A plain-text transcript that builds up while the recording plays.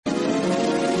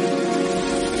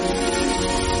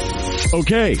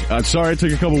Okay, sorry it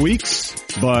took a couple weeks,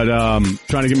 but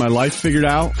trying to get my life figured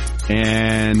out,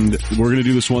 and we're going to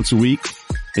do this once a week.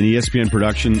 An ESPN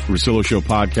production, Russillo Show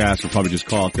podcast. We'll probably just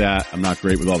call it that. I'm not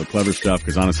great with all the clever stuff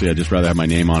because honestly, I'd just rather have my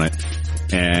name on it.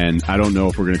 And I don't know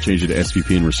if we're going to change it to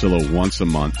SVP and Russillo once a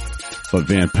month. But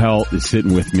Van Pelt is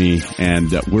sitting with me,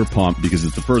 and we're pumped because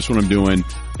it's the first one I'm doing,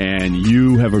 and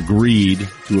you have agreed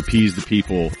to appease the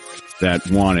people that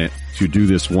want it to do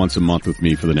this once a month with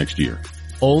me for the next year.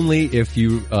 Only if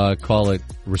you call it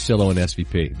Russillo and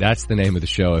SVP. That's the name of the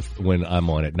show when I'm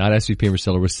on it. Not SVP and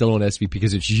Russillo, Russillo and SVP,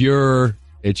 because it's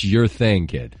your thing,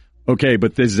 kid. Okay,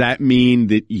 but does that mean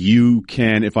that you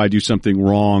can, if I do something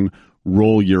wrong,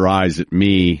 roll your eyes at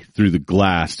me through the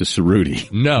glass to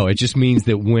Cerruti? No, it just means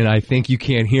that when I think you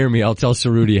can't hear me, I'll tell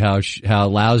Cerruti how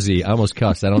lousy. I almost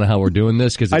cussed. I don't know how we're doing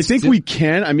this because I think we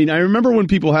can. I mean, I remember when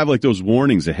people have like those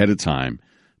warnings ahead of time,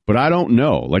 but I don't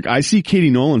know. Like I see Katie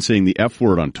Nolan saying the F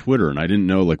word on Twitter, and I didn't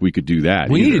know like we could do that.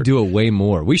 We need to do it way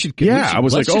more. We should. Yeah, I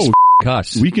was like, oh,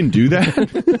 cuss. We can do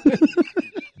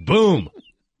that. Boom.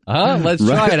 Let's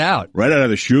try it out. Right out of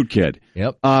the chute, kid.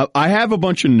 Yep. I have a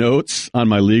bunch of notes on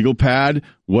my legal pad,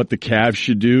 what the Cavs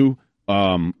should do.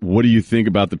 What do you think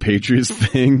about the Patriots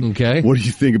thing? Okay. What do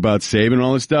you think about Saban and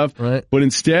all this stuff? Right. But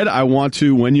instead, I want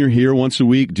to, when you're here once a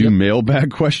week, do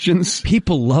mailbag questions.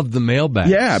 People love the mailbags.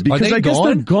 Yeah, because I guess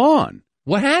they're gone.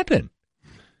 What happened?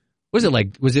 Was it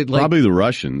like Probably the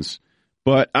Russians.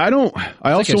 But I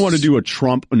also want to do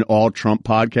an all Trump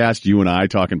podcast, you and I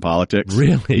talking politics.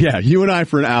 Really? Yeah, you and I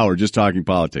for an hour just talking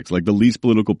politics, like the least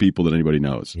political people that anybody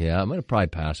knows. Yeah, I'm going to probably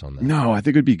pass on that. No, I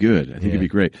think it'd be good. I think it'd be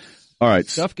great. All right.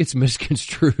 Stuff gets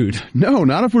misconstrued. No,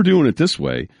 not if we're doing it this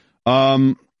way.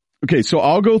 Okay, so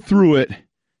I'll go through it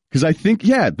because I think,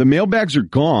 the mailbags are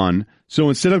gone. So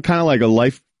instead of kind of like a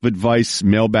life advice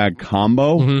mailbag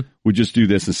combo, we just do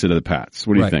this instead of the Pats.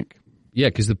 What do you think? Yeah,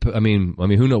 because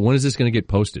who knows? When is this going to get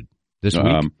posted? This week?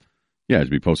 Yeah, it'll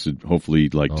be posted hopefully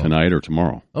tonight or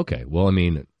tomorrow. Okay. Well, I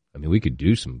mean, we could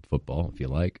do some football if you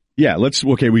like. Yeah,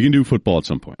 we can do football at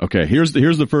some point. Okay, here's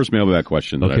the first mailbag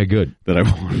question that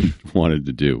I wanted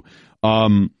to do.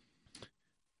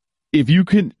 If you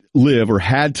could live or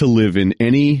had to live in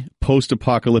any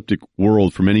post-apocalyptic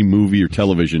world from any movie or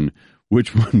television,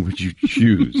 which one would you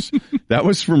choose? That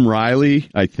was from Riley,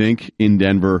 I think, in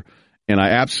Denver. And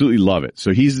I absolutely love it.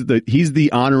 So he's the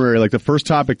honorary, like the first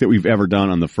topic that we've ever done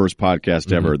on the first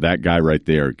podcast ever. That guy right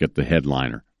there, get the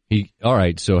headliner. All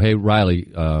right. So hey,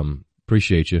 Riley,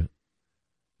 appreciate you.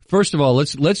 First of all,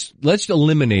 let's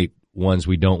eliminate ones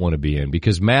we don't want to be in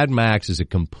because Mad Max is a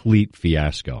complete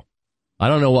fiasco. I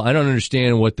don't know. I don't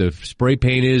understand what the spray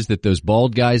paint is that those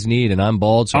bald guys need, and I'm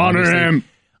bald. So honor him.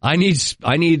 I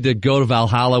need to go to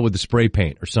Valhalla with the spray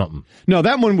paint or something. No,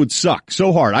 that one would suck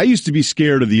so hard. I used to be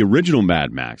scared of the original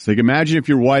Mad Max. Like, imagine if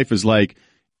your wife is like,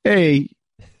 hey,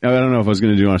 I don't know if I was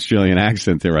going to do an Australian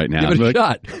accent there right now. Give it a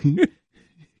shot.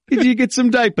 Could you get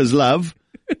some diapers, love?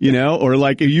 You know, or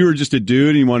like if you were just a dude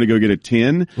and you want to go get a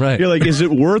tin, right. You're like, is it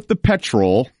worth the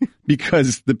petrol?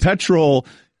 Because the petrol,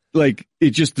 like,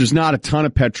 there's not a ton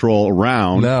of petrol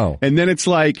around. No. And then it's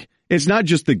like, it's not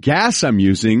just the gas I'm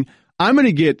using. I'm going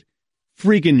to get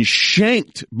freaking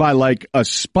shanked by like a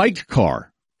spiked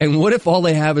car. And what if all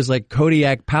they have is like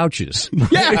Kodiak pouches?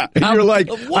 Yeah. And you're like,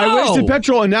 whoa. I wasted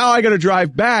petrol and now I got to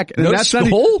drive back. And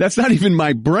that's not even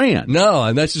my brand. No.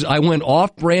 And that's just, I went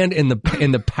off brand in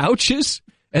the pouches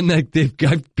and they've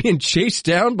got being chased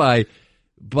down by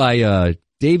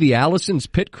Davey Allison's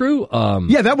pit crew.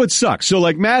 Yeah, that would suck. So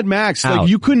like Mad Max, like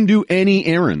you couldn't do any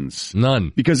errands.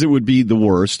 None. Because it would be the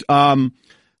worst.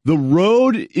 The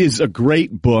Road is a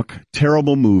great book,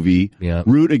 terrible movie. Yeah.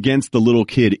 Root against the little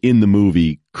kid in the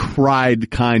movie.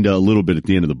 Cried kind of a little bit at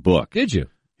the end of the book. Did you?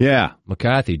 Yeah.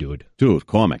 McCarthy, dude.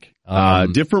 Comic.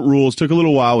 Different rules. Took a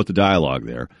little while with the dialogue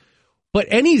there. But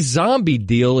any zombie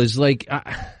deal is like,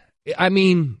 I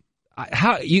mean,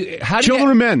 how Children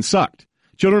of Men sucked.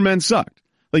 Children of Men sucked.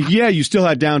 Like, yeah, you still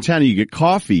had downtown and you get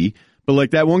coffee. But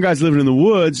like that one guy's living in the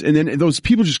woods, and then those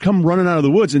people just come running out of the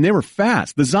woods, and they were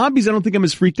fast. The zombies, I don't think I'm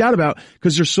as freaked out about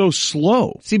because they're so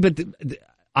slow. See, but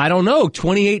I don't know.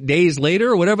 28 days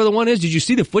later, or whatever the one is, did you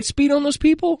see the foot speed on those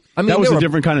people? I mean, that was a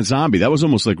different kind of zombie. That was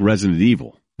almost like Resident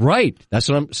Evil. Right. That's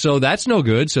what so that's no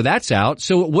good. So that's out.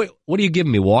 So what are you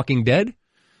giving me? Walking Dead?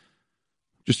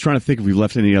 Just trying to think if we've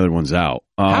left any other ones out.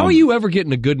 How are you ever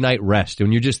getting a good night rest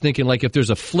when you're just thinking like if there's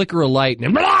a flicker of light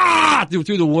and blah, through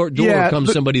the door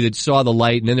comes somebody that saw the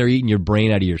light and then they're eating your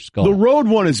brain out of your skull. The road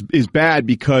one is bad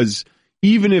because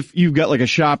even if you've got like a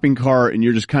shopping cart and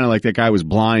you're just kind of like that guy was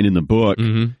blind in the book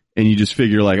and you just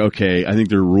figure like, okay, I think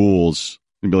there are rules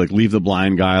and be like, leave the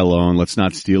blind guy alone. Let's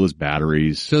not steal his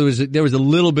batteries. So there was a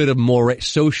little bit of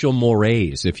social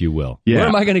mores, if you will. Yeah. Where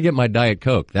am I going to get my Diet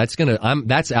Coke?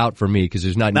 That's out for me because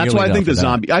there's not. That's why I think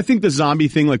I think the zombie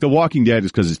thing, like The Walking Dead,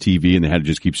 is because it's TV and they had to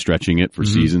just keep stretching it for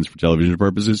seasons for television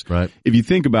purposes. Right. If you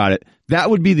think about it,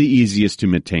 that would be the easiest to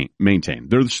maintain.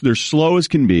 They're slow as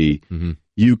can be.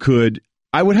 You could.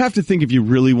 I would have to think if you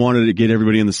really wanted to get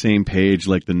everybody on the same page,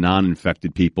 like the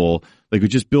non-infected people, like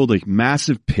would just build a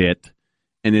massive pit.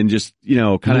 And then just,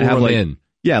 kind of have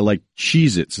like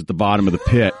Cheez-Its at the bottom of the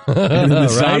pit. And then the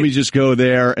zombies just go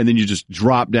there and then you just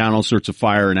drop down all sorts of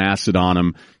fire and acid on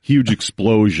them. Huge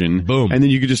explosion. Boom. And then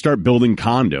you could just start building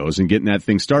condos and getting that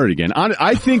thing started again.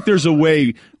 I think there's a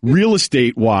way, real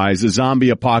estate wise, a zombie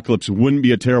apocalypse wouldn't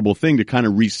be a terrible thing to kind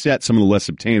of reset some of the less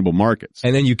obtainable markets.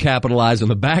 And then you capitalize on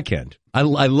the back end. I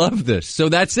love this. So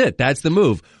that's it. That's the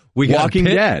move. We got Walking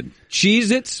Dead.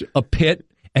 Cheez-Its, a pit,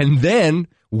 and then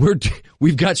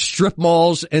we've got strip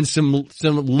malls and some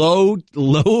low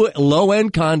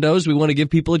end condos. We want to give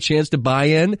people a chance to buy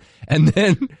in, and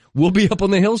then we'll be up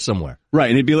on the hill somewhere. Right,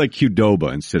 and it'd be like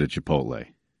Qdoba instead of Chipotle.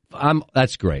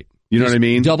 That's great. You know what I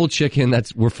mean? Double chicken.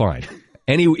 We're fine.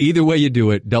 Either way you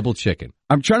do it, double chicken.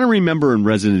 I'm trying to remember in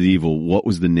Resident Evil what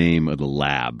was the name of the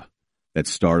lab that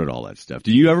started all that stuff.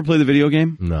 Did you ever play the video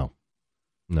game? No,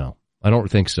 I don't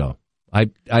think so.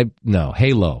 No,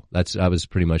 Halo. I was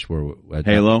pretty much where.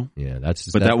 Halo? Yeah,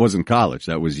 that wasn't college.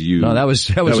 That was you. No, that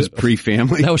was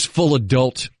pre-family. That was full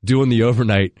adult doing the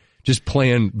overnight, just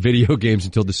playing video games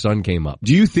until the sun came up.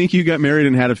 Do you think you got married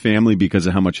and had a family because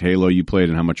of how much Halo you played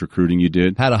and how much recruiting you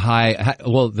did?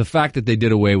 The fact that they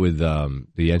did away with the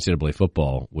NCAA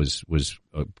football was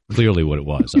clearly what it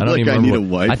was. I don't even remember. I need a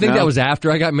wife I think now? that was after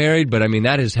I got married, but I mean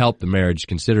that has helped the marriage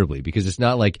considerably because it's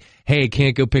not like, hey,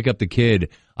 can't go pick up the kid.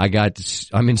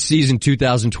 I'm in season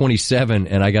 2027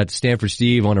 and I got Stanford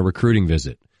Steve on a recruiting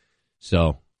visit.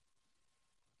 So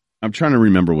I'm trying to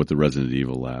remember what the Resident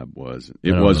Evil lab was. I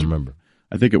don't remember.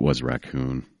 I think it was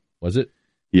Raccoon. Was it?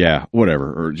 Yeah,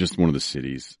 whatever, or just one of the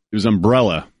cities. It was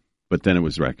Umbrella, but then it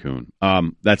was Raccoon.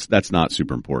 That's not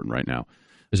super important right now.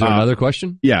 Is there another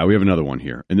question? Yeah, we have another one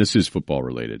here, and this is football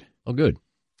related. Oh, good.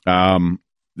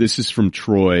 This is from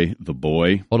Troy, the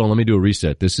boy. Hold on, let me do a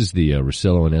reset. This is the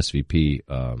Russillo and SVP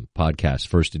podcast,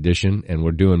 first edition, and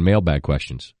we're doing mailbag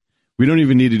questions. We don't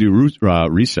even need to do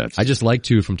resets. I just like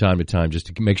to from time to time just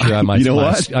to make sure I you know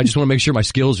what? I just want to make sure my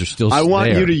skills are still I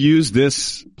want there. you to use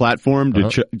this platform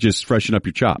to just freshen up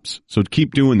your chops. So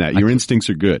keep doing that. Your instincts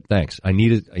are good. Thanks. I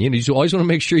need it. You always want to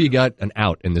make sure you got an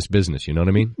out in this business. You know what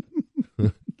I mean?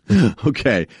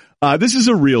 Okay. This is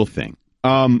a real thing.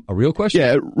 A real question?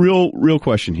 Yeah, real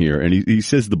question here. And he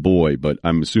says the boy, but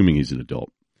I'm assuming he's an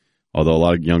adult. Although a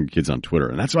lot of young kids on Twitter.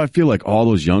 And that's why I feel like all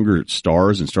those younger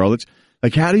stars and starlets,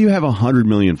 like how do you have 100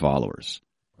 million followers?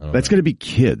 That's going to be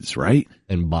kids, right?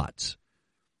 And bots.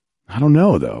 I don't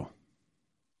know, though.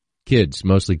 Kids,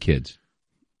 mostly kids.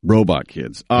 Robot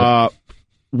kids. Yep.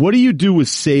 What do you do with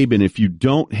Saban if you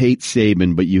don't hate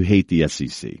Saban, but you hate the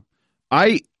SEC?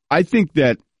 I think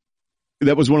that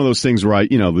was one of those things where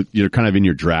you're kind of in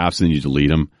your drafts and you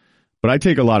delete them. But I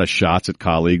take a lot of shots at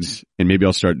colleagues, and maybe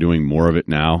I'll start doing more of it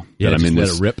now that I'm in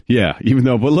this. Let it rip. Yeah,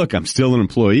 but look, I'm still an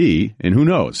employee, and who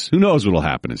knows? Who knows what'll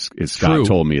happen? As Scott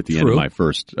told me at the end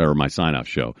of my sign-off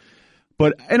show.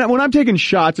 But when I'm taking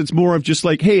shots, it's more of just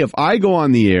like, hey, if I go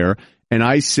on the air and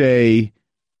I say,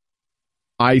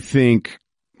 I think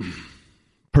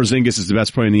Porzingis is the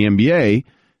best player in the NBA,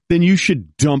 then you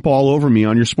should dump all over me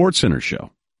on your SportsCenter show.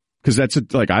 Because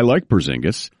I like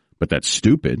Porzingis, but that's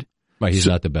stupid. Right, he's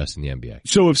not the best in the NBA.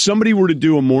 So if somebody were to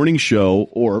do a morning show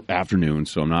or afternoon,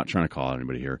 so I'm not trying to call out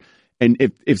anybody here, and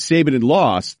if Saban had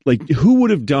lost, like who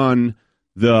would have done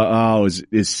is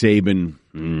Saban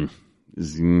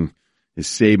is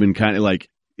Saban kind of like,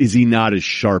 is he not as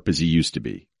sharp as he used to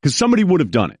be? Because somebody would have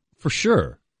done it. For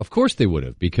sure. Of course they would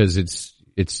have, because it's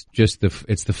just the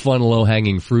fun low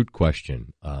hanging fruit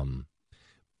question.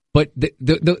 But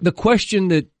the question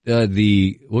that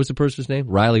what was the person's name?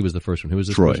 Riley was the first one. Who was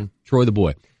this person? Troy the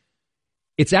boy.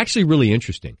 It's actually really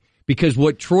interesting because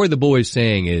what Troy the boy is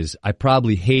saying is, I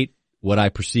probably hate what I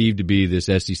perceive to be this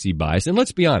SEC bias. And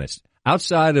let's be honest,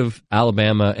 outside of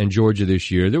Alabama and Georgia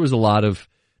this year, there was a lot of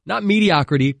not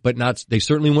mediocrity, but they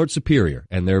certainly weren't superior,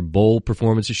 and their bowl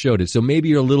performances showed it. So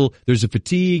maybe there's a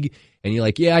fatigue, and you're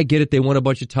like, yeah, I get it. They won a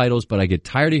bunch of titles, but I get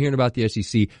tired of hearing about the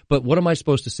SEC. But what am I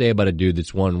supposed to say about a dude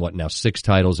that's won, 6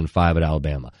 titles and 5 at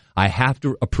Alabama? I have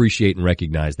to appreciate and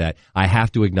recognize that. I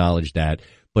have to acknowledge that,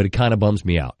 but it kind of bums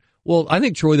me out. Well, I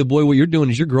think, Troy the boy, what you're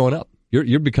doing is you're growing up.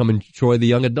 You're becoming Troy the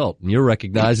young adult, and you're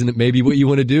recognizing that maybe what you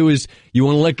want to do is you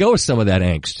want to let go of some of that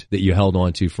angst that you held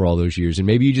on to for all those years, and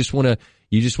maybe you just want to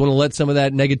let some of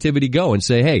that negativity go and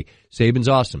say, hey, Saban's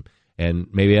awesome, and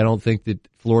maybe I don't think that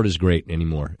Florida's great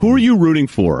anymore. Who are you rooting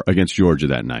for against Georgia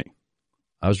that night?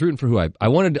 I was rooting for who I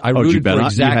rooted for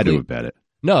exactly. You had to have bet it.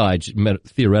 No, I just meant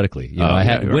theoretically. I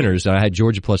had winners. I had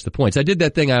Georgia plus the points. I did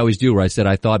that thing I always do where I said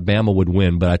I thought Bama would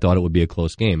win, but I thought it would be a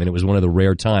close game. And it was one of the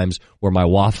rare times where my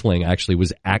waffling actually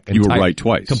was You were right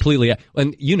twice. Completely.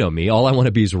 And you know me. All I want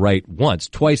to be is right once.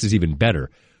 Twice is even better.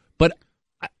 But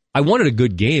I wanted a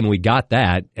good game, and we got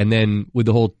that. And then with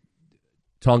the whole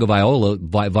Tonga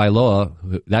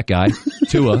Vailoa, that guy,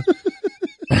 Tua.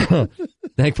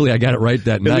 Thankfully, I got it right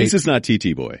that night. At least it's not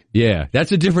TT Boy. Yeah,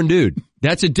 that's a different dude.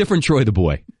 That's a different Troy the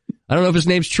boy. I don't know if his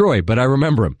name's Troy, but I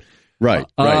remember him. Right.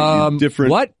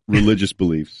 Different religious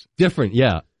beliefs. Different,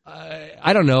 yeah.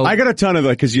 I don't know. I got a ton of,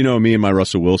 because you know me and my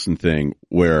Russell Wilson thing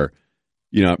where,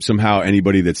 somehow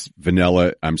anybody that's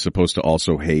vanilla, I'm supposed to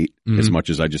also hate as much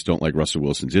as I just don't like Russell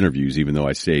Wilson's interviews, even though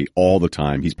I say all the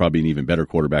time he's probably an even better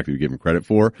quarterback than you give him credit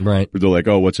for. Right. But they're like,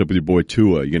 oh, what's up with your boy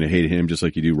Tua? You're going to hate him just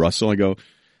like you do Russell? I go,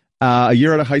 a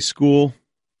year out of high school?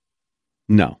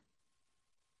 No.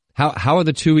 How are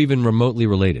the two even remotely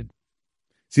related?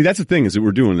 See, that's the thing, is that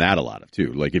we're doing that a lot of,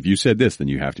 too. Like, if you said this, then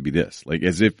you have to be this. Like,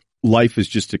 as if life is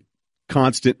just a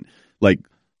constant,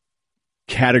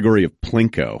 category of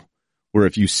Plinko, where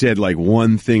if you said,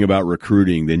 one thing about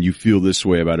recruiting, then you feel this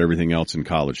way about everything else in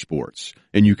college sports.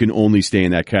 And you can only stay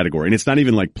in that category. And it's not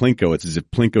even like Plinko. It's as if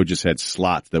Plinko just had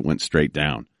slots that went straight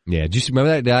down. Yeah. Do you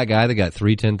remember that guy that got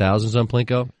 3 10,000s on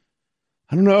Plinko?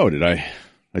 I don't know. Did I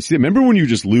see it? Remember when you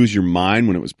just lose your mind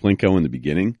when it was Plinko in the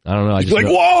beginning? I don't know. I just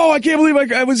whoa, I can't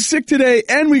believe I was sick today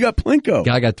and we got Plinko.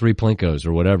 Guy got 3 Plinkos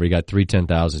or whatever. He got 3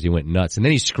 10,000s. He went nuts. And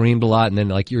then he screamed a lot. And then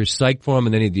you were psyched for him.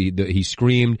 And then he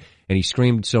screamed, and he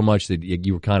screamed so much that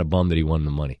you were kind of bummed that he won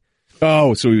the money.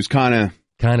 Oh, so he was kind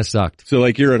of sucked. So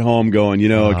you're at home going,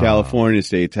 California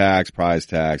state tax, prize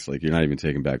tax, you're not even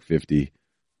taking back 50.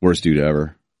 Worst dude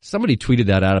ever. Somebody tweeted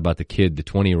that out about the kid, the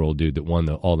 20-year-old dude that won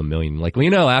all the million.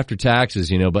 After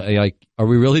taxes, but are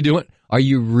we really doing? Are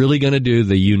you really going to do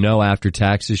the after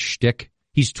taxes shtick?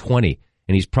 He's 20,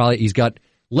 and he's got,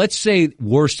 let's say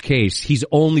worst case, he's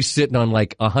only sitting on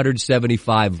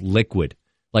 175 liquid,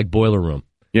 boiler room.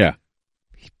 Yeah.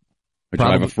 I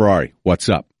drive a Ferrari. What's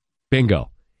up? Bingo.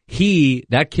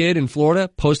 That kid in Florida,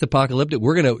 post-apocalyptic,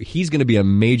 he's gonna be a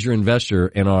major investor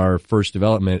in our first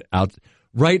development out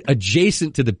right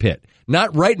adjacent to the pit.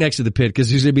 Not right next to the pit, because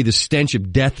there's going to be the stench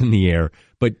of death in the air,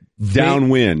 but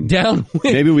downwind. Downwind.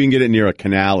 Maybe we can get it near a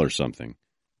canal or something.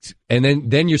 And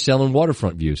then you're selling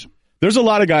waterfront views. There's a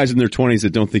lot of guys in their 20s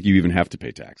that don't think you even have to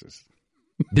pay taxes.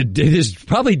 They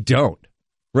probably don't,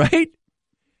 right?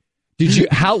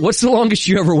 What's the longest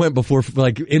you ever went before,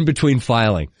 in between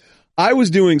filing? I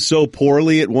was doing so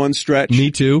poorly at one stretch. Me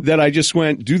too. That I just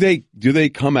went, do they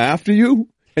come after you?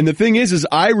 And the thing is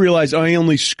I realized I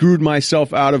only screwed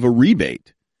myself out of a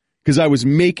rebate because I was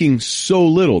making so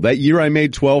little. That year I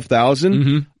made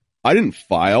 $12,000. I didn't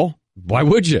file. Why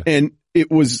would you? And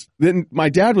then my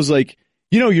dad was like,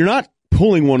 you're not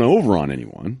pulling one over on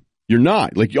anyone. You're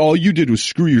not. All you did was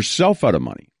screw yourself out of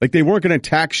money. They weren't going to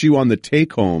tax you on the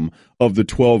take home of the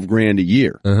 $12,000 a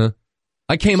year.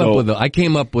 I came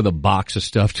up with a box of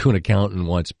stuff to an accountant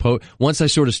once. Once I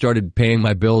sort of started paying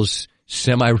my bills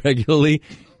semi-regularly,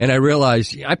 and I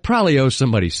realized I probably owe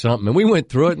somebody something, and we went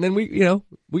through it, and then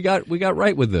we got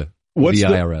right with the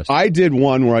IRS. I did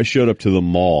one where I showed up to the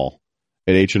mall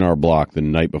at H&R Block the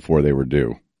night before they were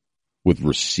due with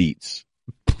receipts,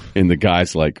 and the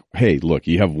guy's like, "Hey, look,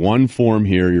 you have one form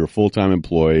here. You're a full-time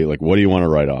employee. What do you want to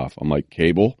write off?" I'm like,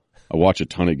 "Cable. I watch a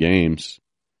ton of games."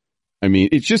 I mean,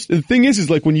 it's just, the thing is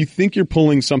when you think you're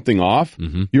pulling something off,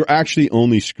 you're actually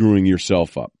only screwing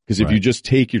yourself up. Because if you just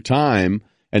take your time,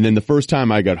 and then the first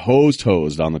time I got hosed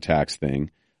on the tax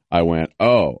thing, I went,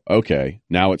 oh, okay,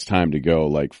 now it's time to go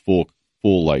full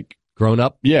grown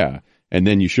up? Yeah. And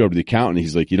then you show up to the accountant, and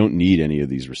he's like, you don't need any of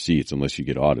these receipts unless you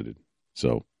get audited.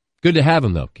 So. Good to have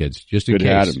him, though, kids, just in case. Good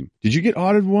to have him. Did you get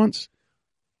audited once?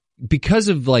 Because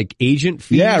of agent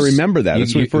fees. Yeah, I remember that.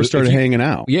 That's when we first started hanging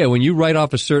out. Yeah, when you write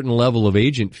off a certain level of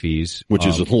agent fees. Which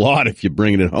is a lot if you're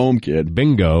bringing it home, kid.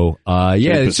 Bingo.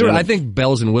 It's I think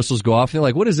bells and whistles go off, and they're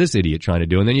like, what is this idiot trying to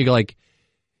do? And then you go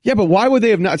yeah, but why would they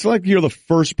have not? It's like you're the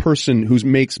first person who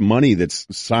makes money that's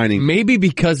signing. Maybe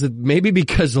because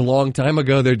a long time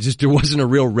ago there wasn't a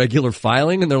real regular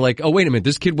filing, and they're like, oh, wait a minute,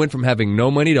 this kid went from having no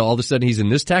money to all of a sudden he's in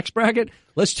this tax bracket?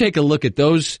 Let's take a look at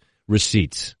those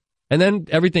receipts. And then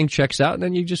everything checks out, and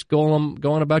then you just go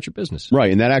on about your business. Right,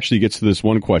 and that actually gets to this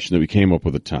one question that we came up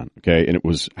with a ton, okay? And it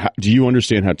was, do you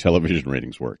understand how television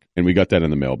ratings work? And we got that in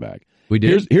the mailbag. We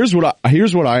did? Here's what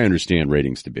I understand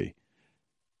ratings to be.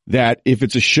 That if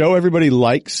it's a show everybody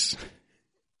likes,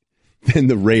 then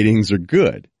the ratings are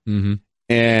good. Mm-hmm.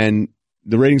 And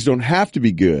the ratings don't have to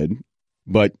be good,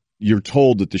 but you're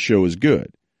told that the show is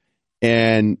good.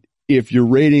 And if your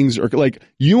ratings are, like,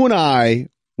 you and I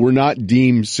were not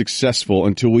deemed successful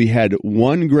until we had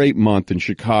one great month in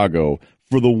Chicago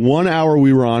for the 1 hour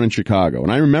we were on in Chicago.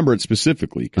 And I remember it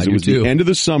specifically because it was the end of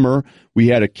the summer. We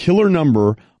had a killer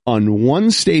number on one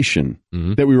station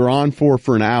that we were on for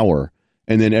an hour.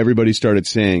 And then everybody started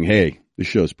saying, hey, the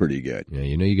show's pretty good. Yeah,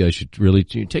 you guys should really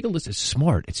take a listen. It's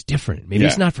smart. It's different. Maybe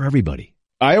it's not for everybody.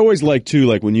 I always like, too,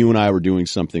 like when you and I were doing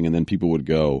something and then people would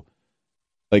go,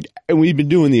 like, and we've been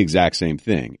doing the exact same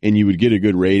thing. And you would get a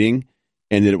good rating.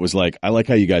 And then it was like, I like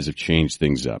how you guys have changed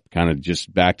things up, kind of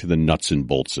just back to the nuts and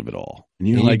bolts of it all. And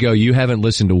you're like, you haven't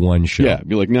listened to one show. Yeah,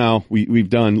 be like, no, we've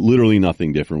done literally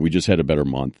nothing different. We just had a better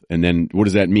month. And then what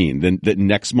does that mean? Then that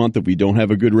next month, if we don't have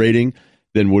a good rating,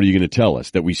 then what are you going to tell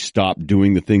us? That we stopped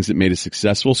doing the things that made us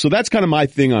successful? So that's kind of my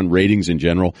thing on ratings in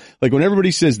general. Like when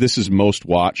everybody says this is most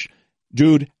watched,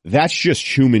 dude, that's just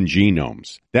human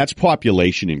genomes. That's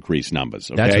population increase numbers,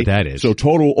 okay? That's what that is. So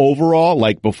total overall,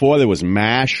 like before there was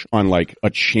MASH on like a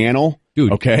channel,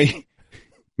 dude, okay?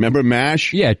 Remember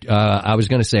MASH? Yeah, I was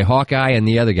going to say Hawkeye and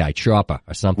the other guy, Chopper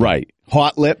or something. Right.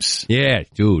 Hot Lips? Yeah,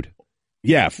 dude.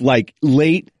 Yeah, like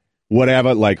late,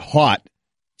 whatever, like hot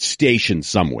station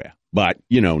somewhere. But,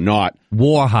 not...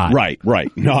 War hot. Right.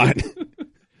 Not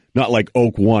like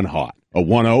Oak One hot. A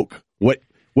One Oak?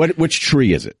 Which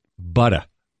tree is it? Butter.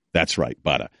 That's right,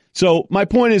 butter. So my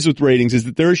point is with ratings is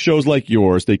that there are shows like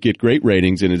yours that get great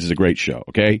ratings and it is a great show.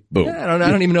 Okay, boom. Yeah, I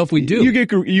don't even know if we do.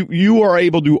 You are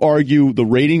able to argue the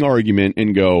rating argument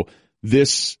and go,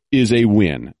 this is a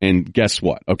win. And guess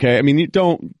what? Okay, I mean,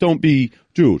 don't be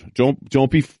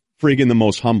friggin' the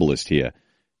most humblest here.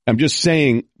 I'm just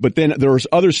saying. But then there's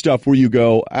other stuff where you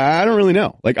go, I don't really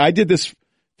know. Like I did this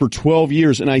for 12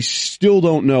 years, and I still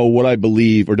don't know what I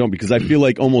believe or don't, because I feel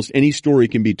like almost any story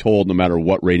can be told no matter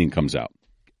what rating comes out.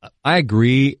 I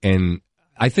agree, and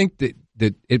I think that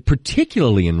it,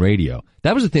 particularly in radio,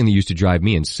 that was the thing that used to drive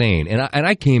me insane. And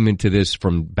I came into this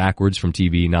from backwards from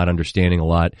TV, not understanding a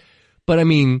lot. But I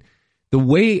mean, the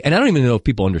way, and I don't even know if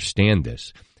people understand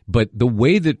this, but the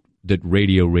way that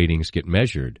radio ratings get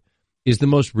measured is the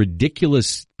most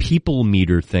ridiculous people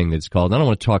meter thing that's called. I don't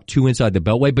want to talk too inside the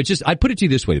beltway, but just, I'd put it to you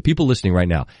this way, the people listening right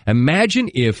now. Imagine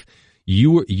if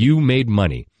you made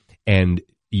money and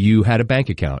you had a bank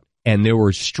account and there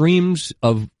were streams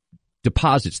of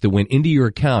deposits that went into your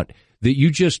account that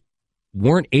you just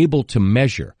weren't able to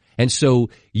measure. And so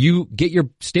you get your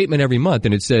statement every month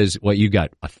and it says, well, you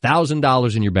got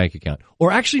 $1,000 in your bank account.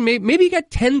 Or actually, maybe you got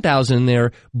 $10,000 in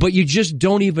there, but you just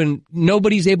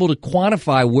nobody's able to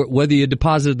quantify whether you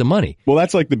deposited the money. Well,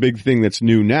 that's like the big thing that's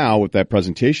new now with that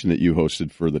presentation that you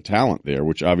hosted for the talent there,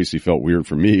 which obviously felt weird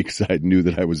for me because I knew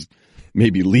that I was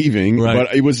maybe leaving. Right.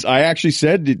 But I actually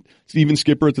said to Steven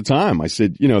Skipper at the time, I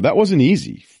said, that wasn't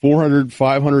easy. 400,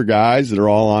 500 guys that are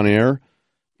all on air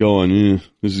going,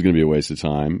 this is going to be a waste of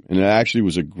time. And it actually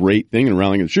was a great thing in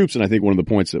rallying the troops. And I think one of the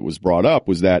points that was brought up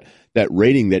was that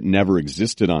rating that never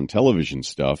existed on television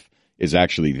stuff is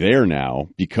actually there now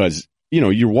because,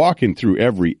 you're walking through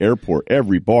every airport,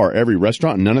 every bar, every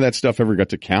restaurant, and none of that stuff ever got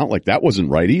to count. Like that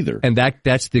wasn't right either. And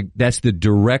that's the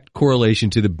direct correlation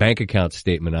to the bank account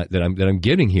statement that I'm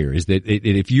giving here is that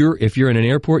if you're in an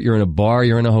airport, you're in a bar,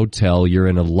 you're in a hotel, you're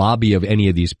in a lobby of any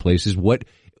of these places,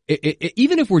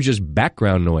 even if we're just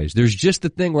background noise, there's just the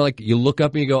thing where like you look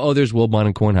up and you go, oh, there's Wilbon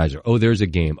and Kornheiser. Oh, there's a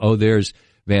game. Oh, there's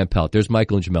Van Pelt. There's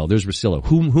Michael and Jamel. There's Russillo.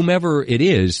 Whomever it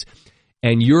is,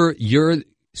 and you're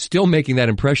still making that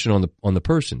impression on the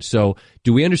person. So,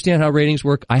 do we understand how ratings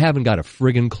work? I haven't got a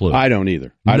friggin' clue. I don't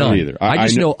either. I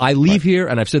just know I leave here,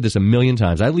 and I've said this a million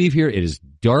times. I leave here, it is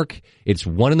dark, it's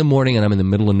 1 a.m, and I'm in the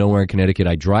middle of nowhere in Connecticut.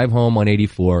 I drive home on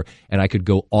 84, and I could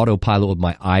go autopilot with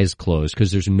my eyes closed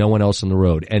because there's no one else on the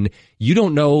road. And you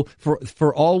don't know,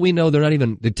 for all we know,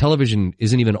 the television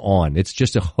isn't even on. It's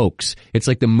just a hoax. It's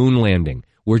like the moon landing.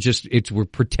 We're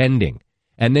pretending.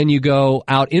 And then you go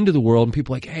out into the world and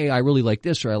people are like, hey, I really like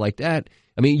this or I like that.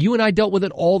 I mean, you and I dealt with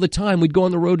it all the time. We'd go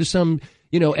on the road to some,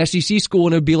 SEC school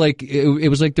and it'd be like, it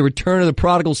was like the return of the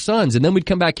prodigal sons. And then we'd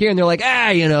come back here and they're like,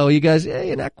 you guys,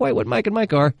 you're not quite what Mike and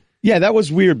Mike are. Yeah, that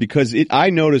was weird because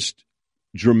I noticed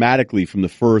dramatically from the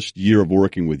first year of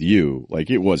working with you,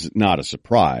 like it was not a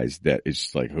surprise that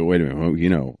it's like, oh, wait a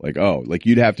minute, like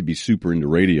you'd have to be super into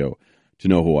radio to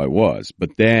know who I was.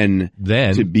 But then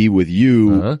to be with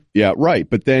you, yeah, right.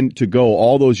 But then to go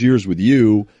all those years with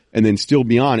you and then still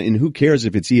be on, and who cares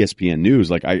if it's ESPN News?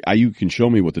 Like you can show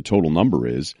me what the total number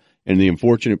is. And the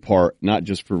unfortunate part, not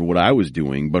just for what I was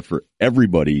doing, but for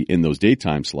everybody in those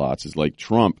daytime slots is like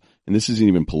Trump, and this isn't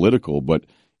even political, but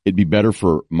it'd be better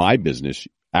for my business,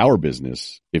 our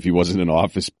business, if he wasn't in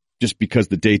office, just because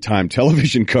the daytime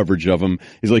television coverage of him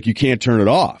is like, you can't turn it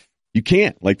off. You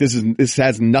can't. Like, this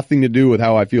has nothing to do with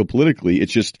how I feel politically.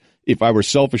 It's just, if I were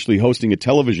selfishly hosting a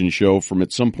television show from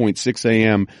at some point 6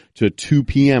 a.m. to 2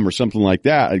 p.m. or something like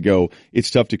that, I'd go, it's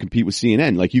tough to compete with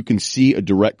CNN. Like, you can see a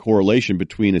direct correlation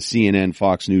between a CNN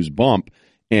Fox News bump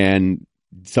and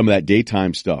some of that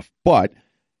daytime stuff. But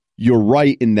you're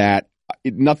right in that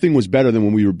nothing was better than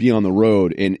when we would be on the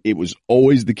road, and it was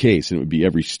always the case. And it would be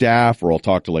every staff, or I'll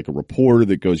talk to like a reporter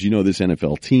that goes, this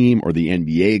NFL team, or the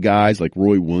NBA guys like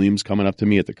Roy Williams coming up to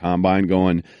me at the combine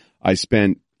going, I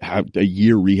spent a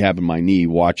year rehabbing my knee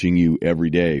watching you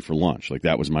every day for lunch. Like,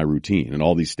 that was my routine. And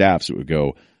all these staffs that would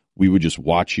go, we would just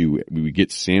watch you. We would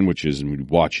get sandwiches and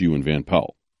we'd watch you and Van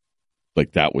Pelt.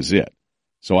 Like, that was it.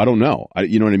 So I don't know.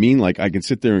 You know what I mean? Like, I can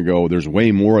sit there and go, there's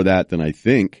way more of that than I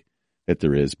think that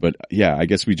there is. But yeah, I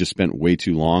guess we just spent way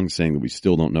too long saying that we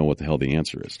still don't know what the hell the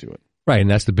answer is to it. Right. And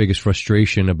that's the biggest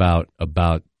frustration about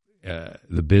the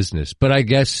business. But I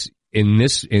guess in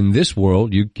this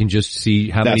world, you can just see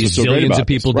how many zillions of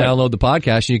people download the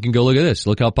podcast, and you can go, look at this.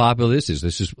 Look how popular this is.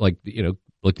 This is like,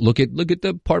 look at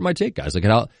the part of my take, guys. Look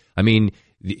at how, I mean,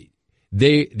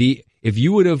 if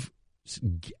you would have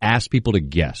asked people to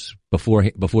guess before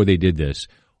they did this,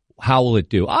 how will it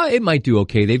do? It might do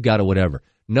okay. They've got it, whatever.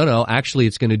 No, actually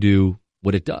it's going to do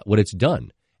what it's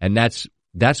done. And that's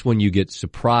when you get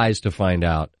surprised to find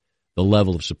out the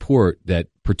level of support that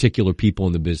particular people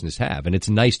in the business have. And it's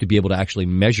nice to be able to actually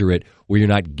measure it where you're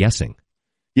not guessing.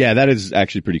 Yeah, that is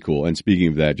actually pretty cool. And speaking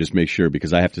of that, just make sure,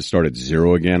 because I have to start at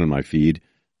 0 again on my feed,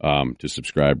 to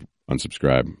subscribe,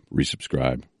 unsubscribe,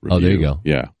 resubscribe, review. Oh, there you go.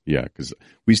 Yeah, because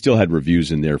we still had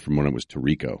reviews in there from when it was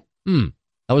Tirico. That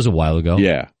was a while ago.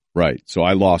 Yeah, right. So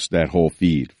I lost that whole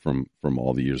feed from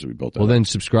all the years that we built that. Well, then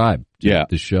subscribe to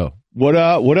the show. What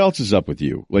else is up with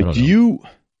you? Like, do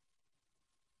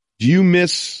you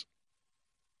miss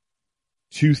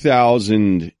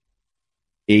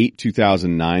 2008,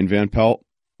 2009 Van Pelt,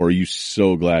 or are you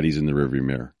so glad he's in the rearview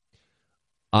mirror?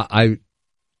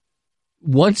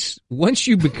 Once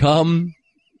you become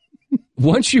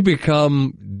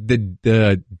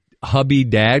the hubby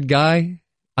dad guy,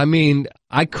 I mean,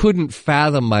 I couldn't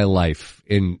fathom my life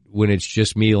when it's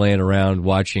just me laying around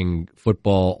watching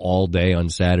football all day on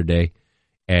Saturday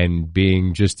and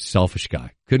being just a selfish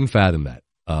guy. Couldn't fathom that.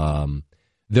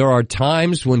 There are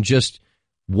times when just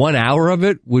 1 hour of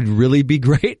it would really be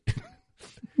great.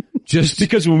 Just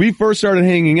because when we first started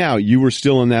hanging out, you were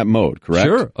still in that mode, correct?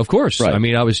 Sure, of course. Right. I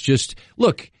mean, I was just,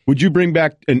 look. Would you bring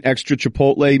back an extra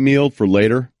Chipotle meal for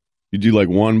later? You do like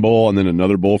one bowl and then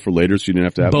another bowl for later, so you didn't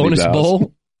have to have bonus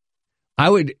bowl.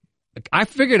 I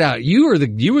figured out you were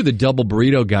the double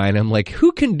burrito guy, and I'm like,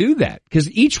 who can do that?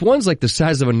 Because each one's like the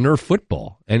size of a Nerf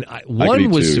football, and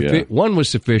one was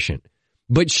sufficient.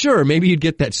 But sure, maybe you'd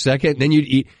get that second, then you'd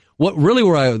eat.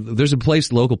 There's a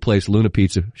local place, Luna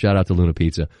Pizza. Shout out to Luna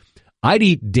Pizza. I'd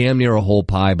eat damn near a whole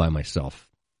pie by myself,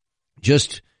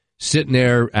 just sitting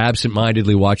there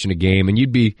absent-mindedly watching a game, and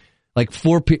you'd be like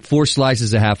four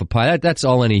slices of half a pie. That's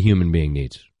all any human being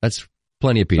needs. That's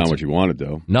plenty of pizza. Not what you wanted,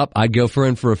 though. Nope. I'd go for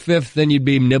a fifth, then you'd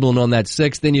be nibbling on that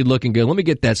sixth, then you'd look and go, let me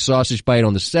get that sausage bite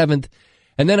on the seventh,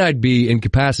 and then I'd be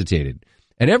incapacitated.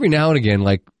 And every now and again,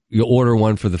 like, you order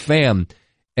one for the fam,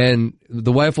 and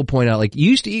the wife will point out, like, you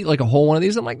used to eat like a whole one of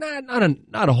these. I'm like,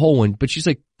 not a whole one. But she's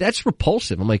like, that's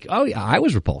repulsive. I'm like, oh yeah, I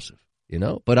was repulsive,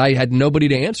 but I had nobody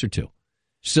to answer to.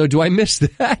 So do I miss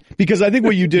that? Because I think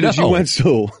what you did is you went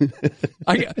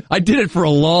I did it for a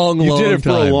long time. You did it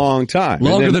for a long time.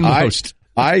 Longer than most.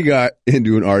 I got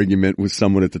into an argument with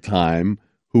someone at the time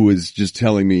who was just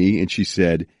telling me, and she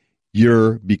said,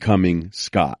 you're becoming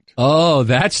Scott. Oh,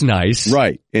 that's nice.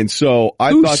 Right. And so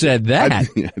Who said that? I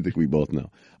think we both know.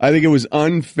 I think it was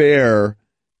unfair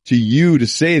to you to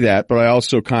say that, but I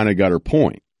also kind of got her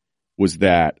point, was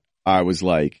that I was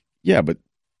like, yeah, but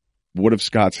what if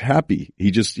Scott's happy? He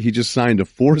just signed a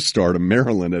 4-star to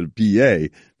Maryland at a PA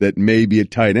that may be a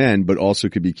tight end, but also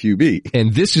could be QB.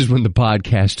 And this is when the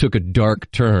podcast took a dark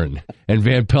turn, and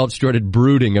Van Pelt started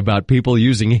brooding about people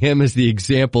using him as the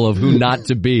example of who not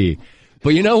to be.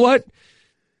 But you know what?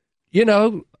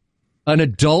 An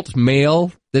adult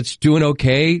male that's doing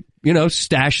okay,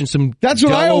 stashing some That's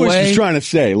what I always was trying to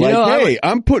say. Like, hey,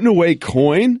 I'm putting away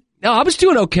coin. No, I was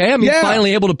doing okay. I mean,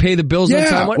 finally able to pay the bills on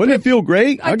time. Wouldn't it feel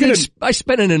great? I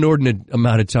spent an inordinate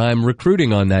amount of time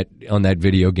recruiting on that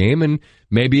video game, and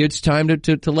maybe it's time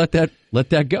to let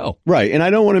that go. Right, and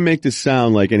I don't want to make this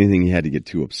sound like anything you had to get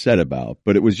too upset about,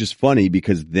 but it was just funny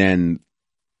because then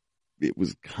it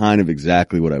was kind of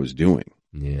exactly what I was doing.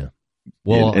 Yeah.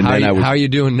 Well, how are you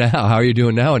doing now? How are you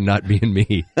doing now and not being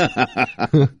me?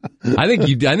 I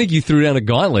think you threw down a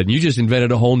gauntlet and you just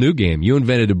invented a whole new game. You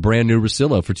invented a brand new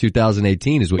Russillo for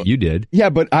 2018 is what you did. Yeah,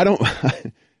 but I don't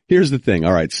here's the thing.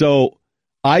 All right. So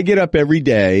I get up every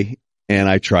day and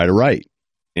I try to write.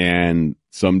 And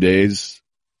some days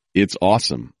it's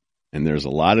awesome. And there's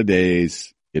a lot of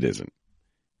days it isn't.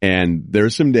 And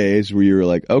there's some days where you're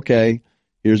like, okay,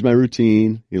 here's my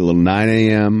routine. Get a little 9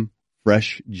 a.m.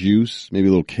 fresh juice, maybe a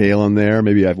little kale in there.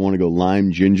 Maybe I want to go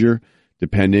lime ginger,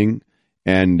 depending.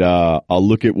 And I'll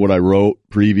look at what I wrote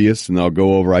previous, and I'll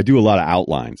go over. I do a lot of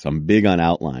outlines. I'm big on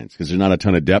outlines because there's not a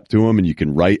ton of depth to them, and you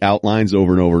can write outlines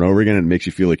over and over and over again, and it makes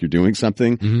you feel like you're doing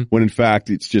something, when in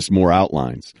fact it's just more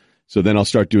outlines. So then I'll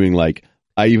start doing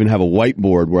I even have a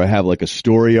whiteboard where I have a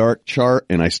story arc chart,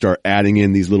 and I start adding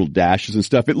in these little dashes and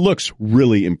stuff. It looks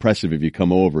really impressive if you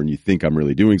come over and you think I'm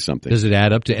really doing something. Does it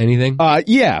add up to anything?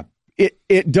 Yeah.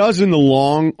 It does in the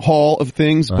long haul of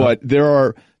things, but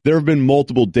there have been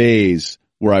multiple days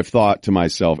where I've thought to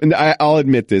myself, and I'll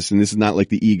admit this, and this is not like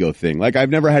the ego thing. I've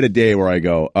never had a day where I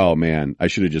go, oh man, I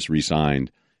should have just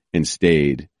resigned and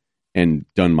stayed and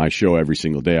done my show every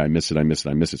single day. I miss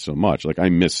it so much. I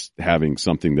miss having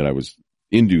something that I was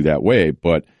into that way.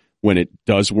 But when it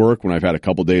does work, when I've had a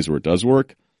couple days where it does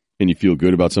work, and you feel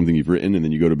good about something you've written, and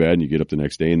then you go to bed and you get up the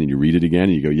next day and then you read it again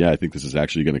and you go, yeah, I think this is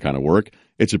actually going to kind of work.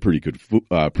 It's a pretty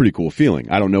cool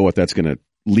feeling. I don't know what that's going to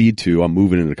lead to. I'm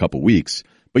moving in a couple weeks,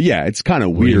 but yeah, it's kind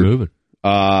of weird. Where are you moving?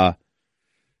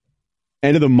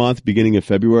 End of the month, beginning of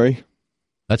February.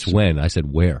 That's when I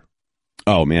said where.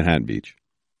 Oh, Manhattan Beach.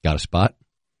 Got a spot?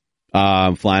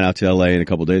 I'm flying out to LA in a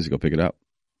couple days to go pick it up.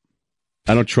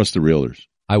 I don't trust the realtors.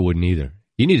 I wouldn't either.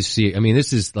 You need to see it. I mean,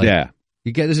 this is yeah.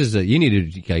 You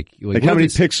need to how many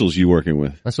pixels you working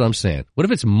with? That's what I'm saying. What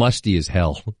if it's musty as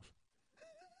hell?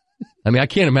 I mean, I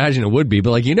can't imagine it would be,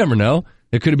 but you never know.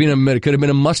 It could have been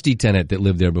a musty tenant that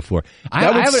lived there before.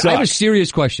 I have a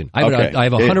serious question. I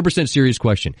have a 100% serious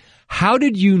question. How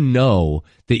did you know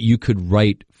that you could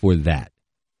write for that?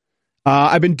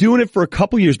 I've been doing it for a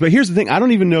couple years, but here's the thing: I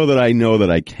don't even know that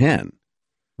I can.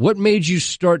 What made you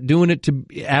start doing it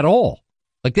at all?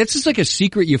 That's just a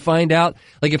secret you find out.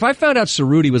 If I found out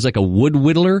Cerruti was a wood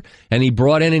whittler and he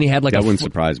brought in and he had that wouldn't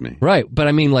surprise me. Right. But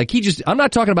I mean, I'm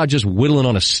not talking about just whittling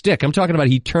on a stick. I'm talking about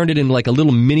he turned it into a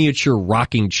little miniature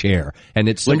rocking chair. And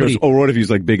it's somebody. Or what if he's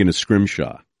big into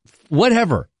scrimshaw?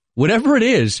 Whatever it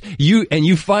is,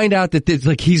 you find out that it's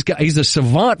he's a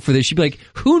savant for this. You'd be like,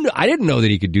 who knew? I didn't know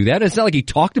that he could do that. It's not like he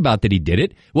talked about that he did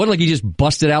it. It wasn't like he just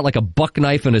busted out a buck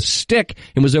knife and a stick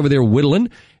and was over there whittling.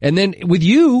 And then with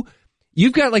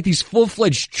you've got these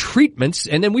full-fledged treatments,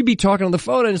 and then we'd be talking on the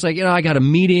phone, and it's I got a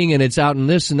meeting, and it's out and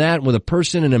this and that with a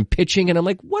person, and I'm pitching, and I'm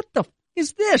like, what the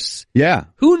is this? Yeah.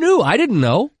 Who knew? I didn't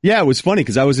know. Yeah, it was funny,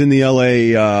 because I was in the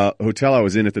L.A. Hotel I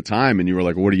was in at the time, and you were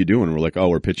like, what are you doing? And we're like, oh,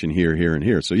 we're pitching here, here, and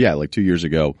here. So yeah, 2 years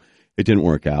ago, it didn't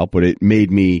work out, but it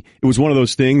was one of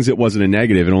those things, it wasn't a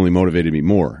negative, it only motivated me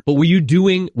more. But were you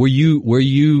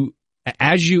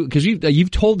because you've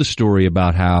told the story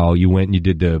about how you went and you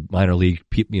did the minor league,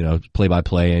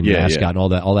 play-by-play and mascot and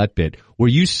all that bit. Were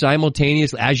you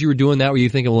simultaneous as you were doing that? Were you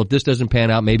thinking, well, if this doesn't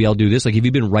pan out, maybe I'll do this? Have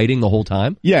you been writing the whole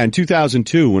time? Yeah, in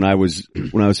 2002 when I was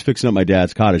fixing up my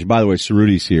dad's cottage. By the way,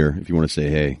 Cerruti's here. If you want to say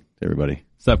hey to everybody.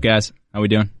 What's up, guys? How we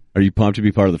doing? Are you pumped to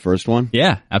be part of the first one?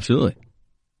 Yeah, absolutely.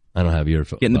 I don't have your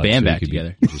phone. Getting the band back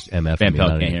together. Just MF. Van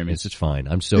Pelt can't hear me. It's fine.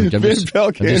 I'm just so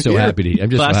happy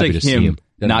to see him.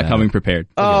 Not coming prepared.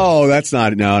 Oh, that's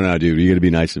not. No, dude. You got to be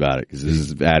nice about it because this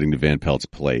is adding to Van Pelt's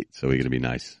plate. So we got to be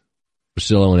nice.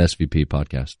 Russillo and SVP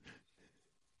podcast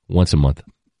once a month.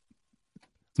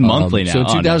 It's monthly now. So in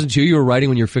 2002, you were writing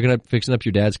when you were fixing up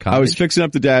your dad's cottage. I was fixing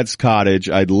up the dad's cottage.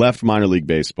 I'd left minor league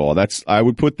baseball. I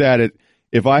would put that at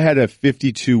if I had a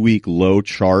 52-week low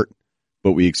chart,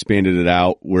 but we expanded it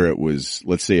out where it was,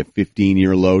 let's say, a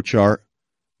 15-year low chart.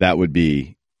 That would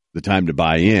be the time to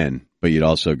buy in. But you'd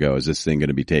also go, is this thing going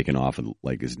to be taken off? And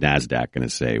is NASDAQ going to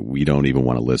say, we don't even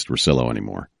want to list Russillo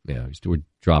anymore? Yeah, we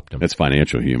dropped them. That's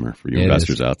financial humor for you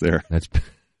investors out there. That's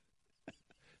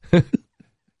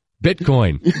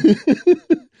Bitcoin.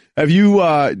 Have you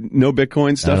no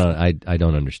Bitcoin stuff? I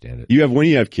don't understand it. When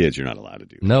you have kids, you're not allowed to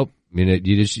do that. Nope. I mean,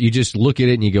 you just look at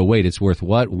it and you go, wait, it's worth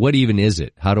what? What even is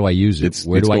it? How do I use it?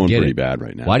 Where do I get it? It's going pretty bad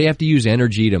right now. Why do you have to use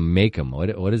energy to make them?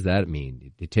 What does that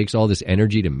mean? It takes all this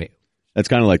energy to make. That's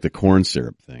kind of like the corn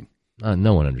syrup thing.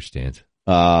 No one understands.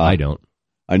 I don't.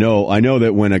 I know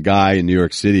that when a guy in New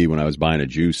York City, when I was buying a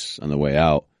juice on the way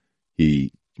out,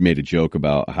 he made a joke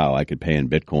about how I could pay in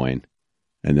Bitcoin.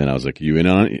 And then I was like, "Are you in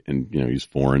on it?" And, he's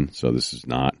foreign, so this is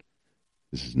not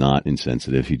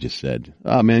insensitive. He just said,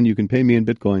 "Oh, man, you can pay me in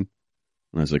Bitcoin."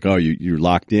 And I was like, "Oh, you're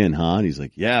locked in, huh?" And he's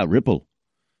like, "Yeah, Ripple."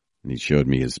 And he showed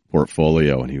me his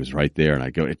portfolio, and he was right there. And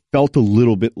I go, it felt a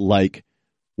little bit like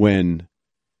when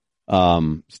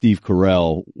Steve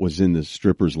Carell was in the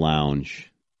stripper's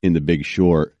lounge in The Big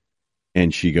Short,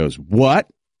 and she goes, "What?"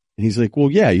 And he's like, "Well,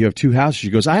 yeah, you have 2 houses."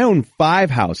 She goes, "I own 5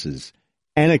 houses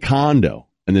and a condo."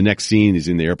 And the next scene is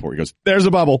in the airport. He goes, "There's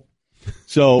a bubble."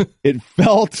 So it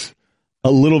felt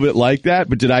a little bit like that,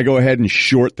 but did I go ahead and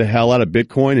short the hell out of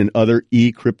Bitcoin and other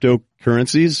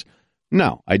cryptocurrencies?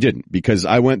 No, I didn't, because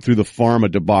I went through the pharma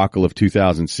debacle of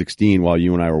 2016 while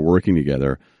you and I were working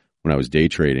together when I was day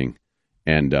trading,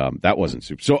 and that wasn't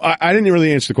super. So I didn't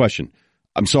really answer the question.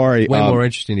 I'm sorry. Way more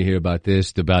interesting to hear about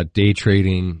this, about day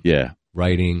trading,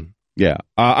 writing. Yeah,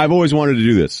 I've always wanted to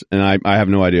do this, and I have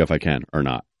no idea if I can or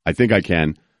not. I think I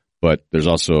can, but there's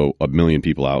also a million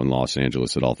people out in Los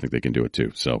Angeles that all think they can do it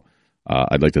too. So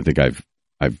I'd like to think I've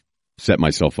set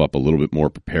myself up a little bit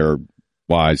more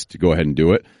prepared-wise to go ahead and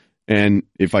do it. And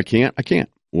if I can't, I can't.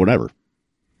 Whatever.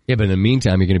 Yeah, but in the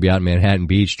meantime, you're going to be out in Manhattan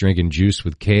Beach drinking juice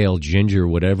with kale, ginger,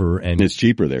 whatever. And it's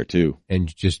cheaper there, too.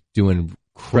 And just doing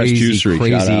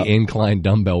crazy incline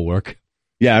dumbbell work.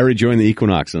 Yeah, I already joined the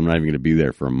Equinox, and I'm not even going to be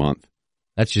there for a month.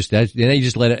 And they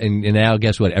just let it, and now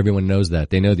guess what? Everyone knows that.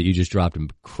 They know that you just dropped a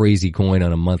crazy coin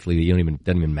on a monthly that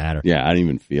doesn't even matter. Yeah, I didn't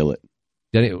even feel it.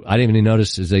 I didn't even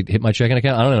notice as they hit my checking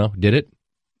account. I don't know. Did it?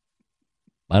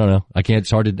 I don't know. I can't. It's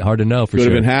hard to know for sure.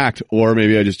 Could have been hacked, or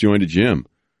maybe I just joined a gym.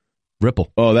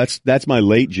 Ripple. Oh, that's my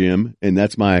late gym, and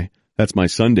that's my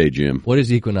Sunday gym. What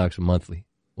is Equinox monthly?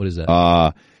 What is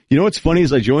that? What's funny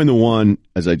is I joined the one,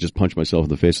 as I just punched myself in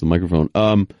the face with the microphone.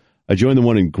 I joined the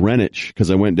one in Greenwich because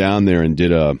I went down there and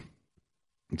did a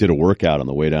workout on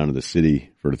the way down to the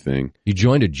city for the thing. You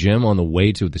joined a gym on the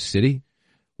way to the city?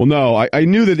 Well, no, I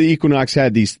knew that the Equinox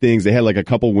had these things. They had like a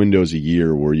couple windows a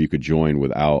year where you could join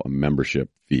without a membership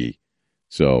fee.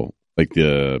 So like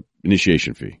the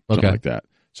initiation fee, something like that.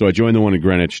 So I joined the one in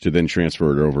Greenwich to then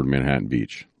transfer it over to Manhattan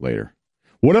Beach later.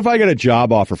 What if I got a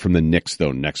job offer from the Knicks,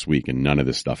 though, next week and none of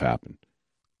this stuff happened?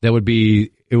 It would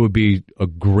be a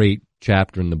great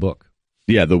chapter in the book.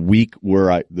 Yeah,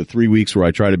 the 3 weeks where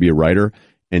I tried to be a writer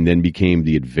and then became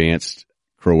the advanced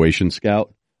Croatian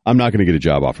scout. I'm not going to get a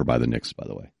job offer by the Knicks, by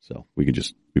the way. So we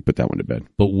put that one to bed.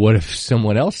 But what if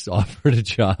someone else offered a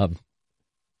job?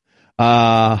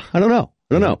 I don't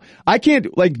know. I can't,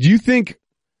 do you think,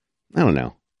 I don't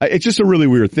know. It's just a really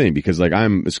weird thing because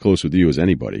I'm as close with you as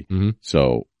anybody. Mm-hmm.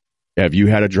 So have you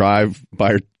had a drive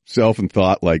by yourself and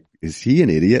thought is he an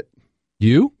idiot?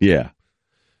 You? Yeah.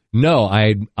 No,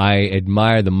 I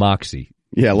admire the moxie.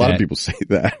 Yeah, a lot of people say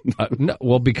that. No,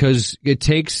 well, because it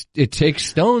takes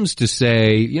stones to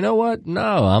say, you know what? No,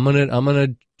 I'm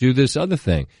gonna do this other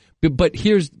thing. But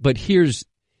here's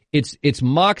it's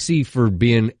moxie for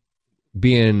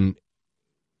being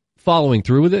following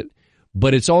through with it,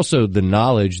 but it's also the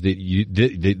knowledge that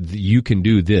you can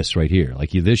do this right here,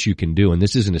 this you can do, and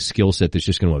this isn't a skill set that's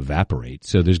just going to evaporate.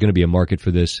 So there's going to be a market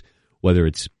for this, whether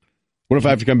it's. What if I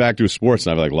have to come back to a sports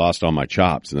and I've lost all my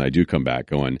chops, and I do come back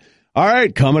going, all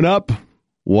right, coming up,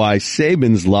 why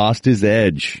Saban's lost his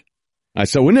edge.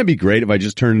 So wouldn't it be great if I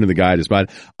just turned into the guy to spot?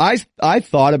 I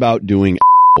thought about doing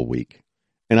a week,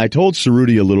 and I told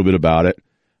Cerruti a little bit about it,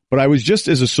 but I was just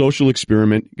as a social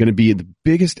experiment going to be the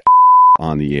biggest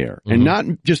on the air, and not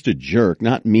just a jerk,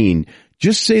 not mean,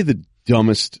 just say the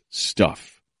dumbest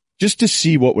stuff, just to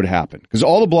see what would happen, because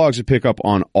all the blogs would pick up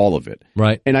on all of it.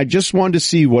 Right. And I just wanted to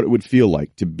see what it would feel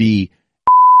like to be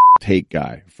take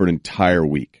guy for an entire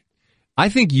week. I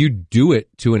think you do it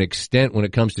to an extent when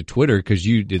it comes to Twitter, because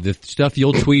the stuff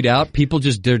you'll tweet out, people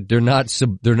just they're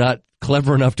not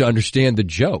clever enough to understand the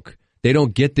joke. They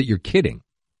don't get that you're kidding.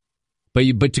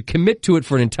 But to commit to it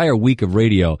for an entire week of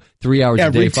radio, 3 hours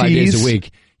a day, 5 days a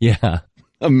week, yeah.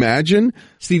 Imagine.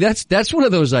 See, that's one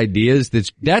of those ideas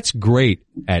that's great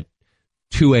at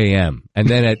 2 a.m. and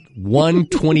then at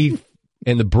 1:20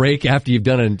 in the break after you've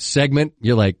done a segment,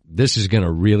 you're like, this is going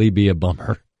to really be a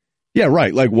bummer. Yeah,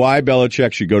 right. Why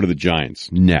Belichick should go to the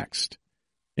Giants next.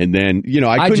 And then,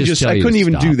 I couldn't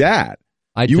even do that.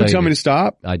 You would tell me to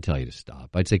stop? I'd tell you to stop.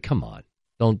 I'd say, come on.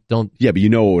 Don't. Yeah, but you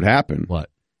know what would happen? What?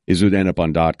 Is it would end up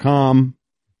on .com.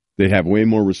 They'd have way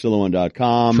more Russillo on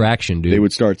 .com. Traction, dude. They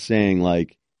would start saying,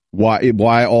 like,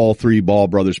 why all three Ball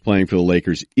brothers playing for the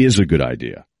Lakers is a good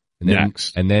idea.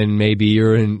 Next. And then maybe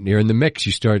you're in the mix.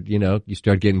 You start getting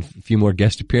a few more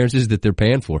guest appearances that they're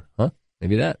paying for. Huh?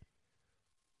 Maybe that.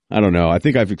 I don't know. I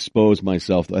think I've exposed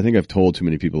myself. I think I've told too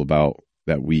many people about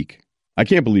that week. I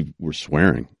can't believe we're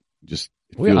swearing.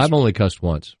 I've only cussed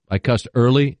once. I cussed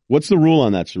early. What's the rule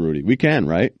on that, Cerruti? We can,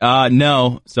 right?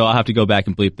 No. So I'll have to go back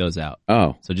and bleep those out.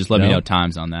 Oh. So just let me know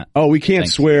times on that. Oh, we can't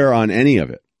swear on any of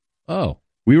it. Oh.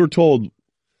 We were told.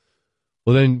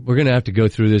 Well, then we're going to have to go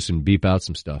through this and beep out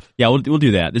some stuff. Yeah, we'll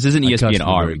do that. This isn't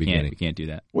ESPN-R. We beginning. can't do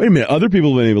that. Wait a minute. Other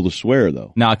people have been able to swear,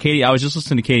 though. No, Katie, I was just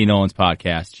listening to Katie Nolan's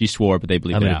podcast. She swore, but they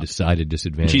bleeped I'm it at out. a decided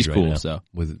disadvantage. She's right cool, now so.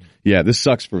 Yeah, this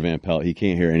sucks for Van Pelt. He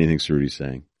can't hear anything Cerruti's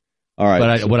saying. All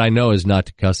right. But what I know is not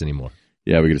to cuss anymore.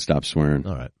 Yeah, we got to stop swearing.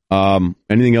 All right.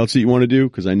 Anything else that you want to do?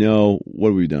 Because I know, what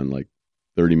have we done, like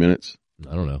 30 minutes?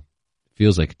 I don't know.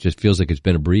 Feels like it's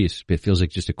been a breeze. It feels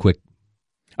like just a quick.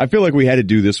 I feel like we had to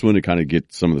do this one to kind of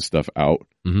get some of the stuff out.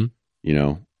 Mm-hmm. You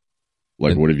know,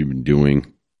 like what have you been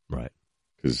doing? Right.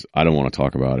 Because I don't want to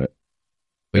talk about it.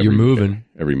 But you're moving.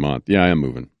 Every month. Yeah, I am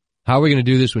moving. How are we going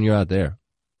to do this when you're out there?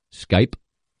 Skype?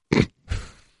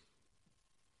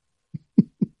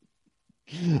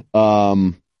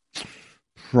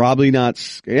 Probably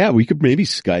not. Yeah, we could maybe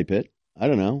Skype it. I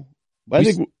don't know. I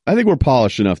think we're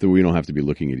polished enough that we don't have to be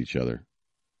looking at each other.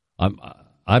 I'm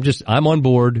on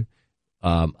board.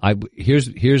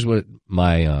 Here's what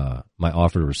my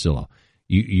offer to Russillo.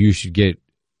 You should get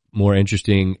more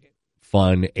interesting,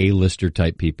 fun A-lister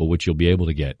type people, which you'll be able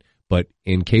to get. But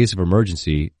in case of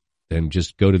emergency, then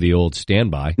just go to the old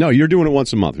standby. No, you're doing it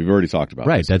once a month. We've already talked about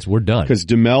right. this. We're done. Because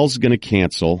DeMel's going to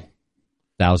cancel.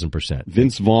 1,000%.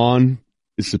 Vince Vaughn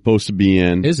is supposed to be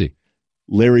in. Is he?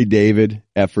 Larry David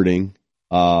efforting.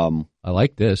 I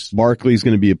like this. Barkley's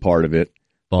going to be a part of it.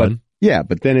 Fun.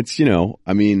 But then it's,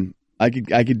 I mean, I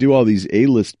could do all these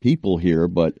A-list people here,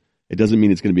 but it doesn't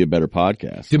mean it's going to be a better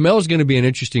podcast. DeMel's going to be an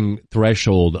interesting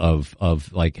threshold of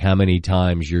like how many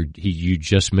times you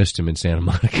just missed him in Santa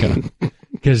Monica.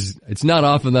 Because it's not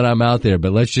often that I'm out there,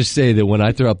 but let's just say that when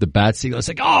I throw up the bat signal, it's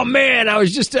like, oh man, I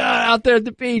was just out there at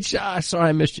the beach. Sorry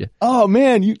I missed you. Oh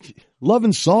man, you Love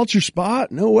and Salt's your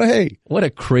spot? No way. What a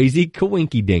crazy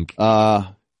coinky dink.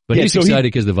 But he's excited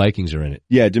because the Vikings are in it.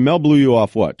 Yeah, DeMel blew you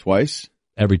off what, twice?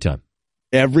 Every time.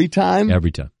 Every time?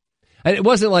 Every time. And it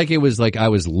wasn't like it was like I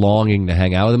was longing to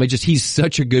hang out with him. He's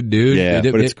such a good dude. Yeah,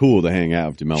 but it's cool to hang out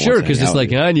with DeMel. Sure, because it's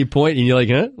like, and you point and you're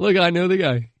like, look, I know the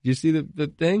guy. Did you see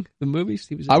the thing, the movies?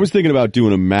 I was thinking about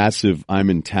doing a massive I'm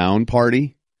in town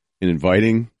party and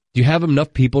inviting. Do you have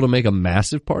enough people to make a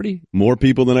massive party? More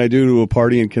people than I do to a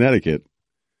party in Connecticut.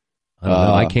 I don't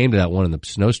know. I came to that one in the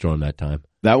snowstorm that time.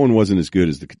 That one wasn't as good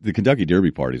as the Kentucky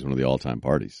Derby party is one of the all-time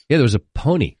parties. Yeah, there was a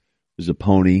pony. There's a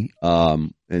pony.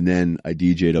 And then I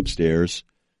DJ'd upstairs.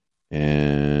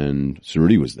 And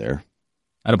Cerruti was there.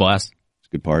 I had a blast. It's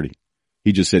a good party.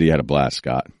 He just said he had a blast,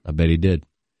 Scott. I bet he did.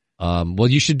 Well,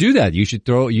 you should do that. You should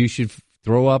throw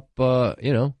up,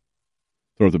 Throw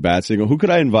up the bat signal. Who could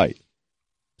I invite?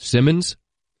 Simmons?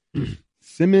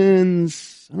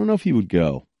 Simmons, I don't know if he would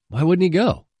go. Why wouldn't he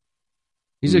go?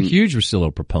 He's a huge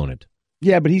Russillo proponent.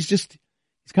 Yeah, but he's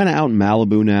kind of out in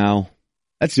Malibu now.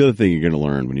 That's the other thing you're going to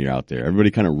learn when you're out there.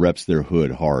 Everybody kind of reps their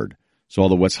hood hard. So all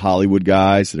the West Hollywood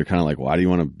guys that are kind of like, why do you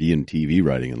want to be in TV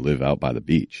writing and live out by the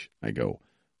beach? I go,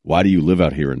 why do you live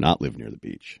out here and not live near the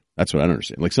beach? That's what I don't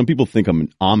understand. Like some people think I'm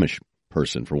an Amish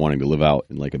person for wanting to live out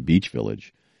in like a beach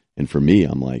village. And for me,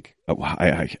 I'm like,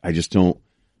 I just don't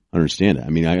understand it. I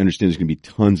mean, I understand there's going to be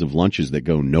tons of lunches that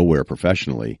go nowhere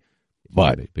professionally.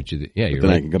 But you're then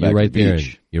right. I can go back to the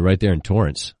beach. You're right there in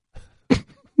Torrance.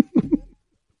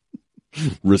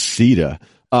 Reseda.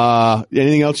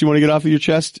 Anything else you want to get off of your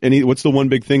chest? What's the one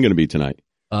big thing going to be tonight?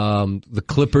 The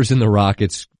Clippers and the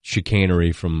Rockets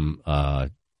chicanery from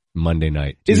Monday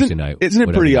night, Tuesday night. Isn't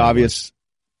it pretty obvious?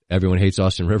 Everyone hates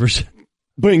Austin Rivers.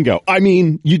 Bingo. I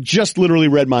mean, you just literally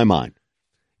read my mind.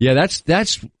 Yeah, that's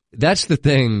the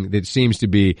thing that seems to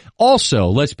be. Also,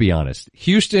 let's be honest,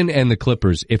 Houston and the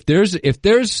Clippers. If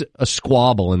there's a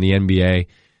squabble in the NBA,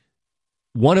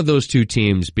 one of those two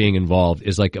teams being involved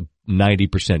is like a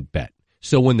 90% bet.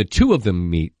 So when the two of them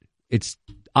meet, it's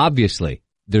obviously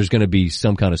there's going to be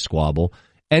some kind of squabble.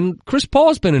 And Chris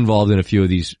Paul's been involved in a few of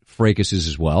these fracases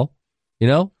as well. You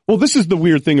know? Well, this is the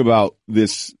weird thing about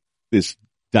this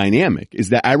dynamic is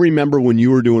that I remember when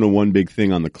you were doing a one big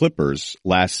thing on the Clippers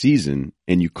last season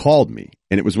and you called me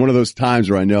and it was one of those times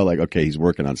where I know like, okay, he's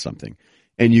working on something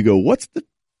and you go, what's the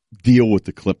deal with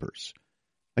the Clippers?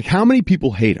 Like how many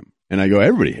people hate him? And I go,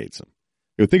 everybody hates him.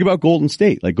 Think about Golden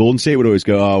State. Like Golden State would always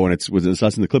go, oh, when it's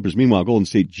us and the Clippers. Meanwhile, Golden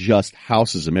State just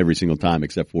houses them every single time,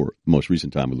 except for the most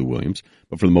recent time with Lou Williams.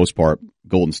 But for the most part,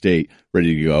 Golden State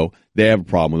ready to go. They have a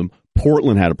problem with them.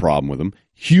 Portland had a problem with them.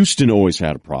 Houston always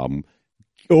had a problem.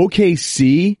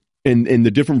 OKC and the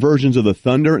different versions of the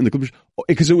Thunder and the Clippers,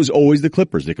 because it was always the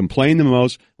Clippers. They complain the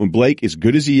most when Blake, as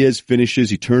good as he is, finishes,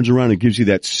 he turns around and gives you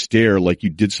that stare like you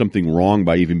did something wrong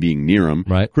by even being near him.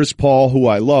 Right. Chris Paul, who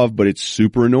I love, but it's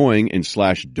super annoying and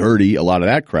 / dirty, a lot of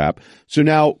that crap. So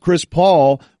now Chris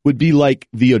Paul would be like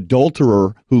the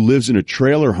adulterer who lives in a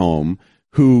trailer home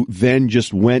who then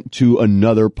just went to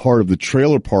another part of the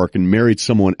trailer park and married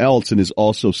someone else and is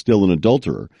also still an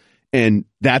adulterer. And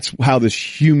that's how this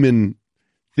human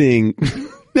thing.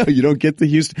 No, you don't get the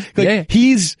Houston. Like, yeah.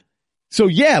 He's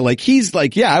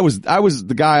like, yeah, I was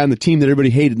the guy on the team that everybody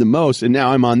hated the most, and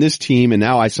now I'm on this team, and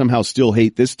now I somehow still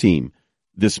hate this team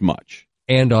this much.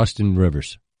 And Austin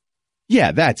Rivers.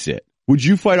 Yeah, that's it. Would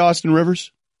you fight Austin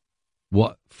Rivers?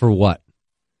 What for? What?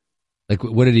 Like,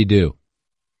 what did he do?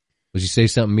 Was he say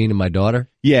something mean to my daughter?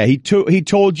 Yeah, he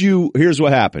told you. Here's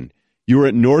what happened. You were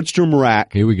at Nordstrom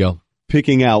Rack. Here we go.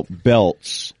 Picking out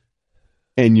belts,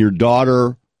 and your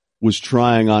daughter was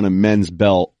trying on a men's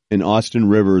belt, and Austin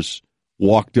Rivers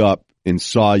walked up and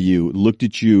saw you, looked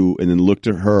at you, and then looked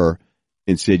at her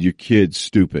and said, "Your kid's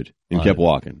stupid," and kept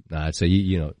walking. Nah, I'd say,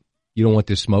 you don't want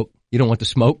this smoke. You don't want the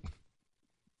smoke.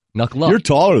 Knuckle up. You're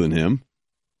taller than him.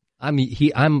 I mean,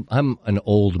 I'm an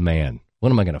old man.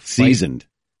 What am I going to fight? Seasoned.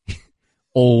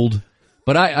 Old.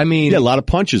 But I mean. Yeah, a lot of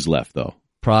punches left, though.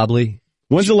 Probably.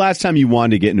 When's the last time you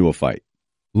wanted to get into a fight?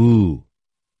 Ooh.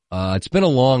 It's been a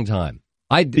long time.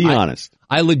 Be honest.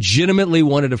 I legitimately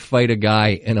wanted to fight a guy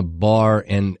in a bar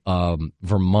in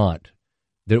Vermont.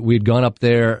 That we'd gone up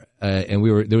there, and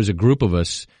there was a group of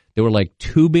us. They were like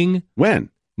tubing. When?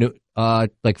 No,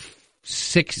 like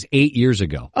 6-8 years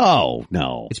ago. Oh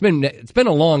no, it's been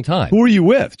a long time. Who were you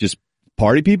with? Just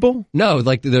party people? No,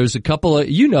 like there's a couple of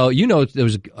there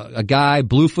was a guy,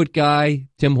 Bluefoot guy,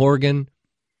 Tim Horgan.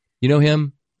 You know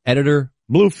him, editor.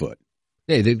 Bluefoot.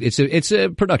 Hey, it's a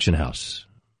production house,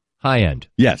 high end.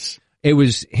 Yes. It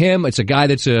was him. It's a guy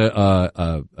that's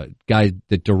a guy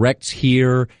that directs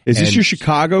here. Is this your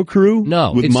Chicago crew?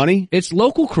 No, with money. It's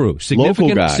local crew,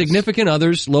 local guys. significant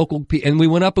others, local. And we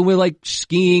went up and we were like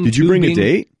skiing. Did you bring a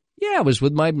date? Yeah, it was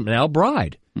with my now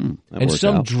bride. And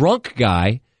some drunk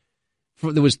guy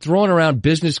that was throwing around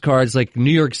business cards like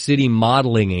New York City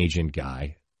modeling agent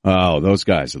guy. Oh, those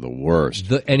guys are the worst.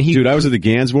 Dude, I was at the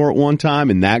Gansmore at one time,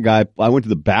 and that guy, I went to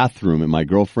the bathroom, and my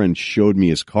girlfriend showed me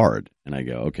his card. And I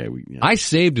go, okay. I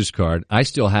saved his card. I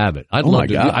still have it. I'd love my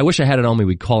to. God. I wish I had it on me.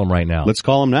 We'd call him right now. Let's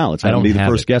call him now. Let's have him be the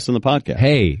first guest on the podcast.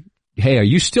 Hey, are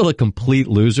you still a complete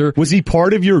loser? Was he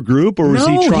part of your group, or was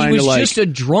he trying to like? He was just a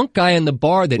drunk guy in the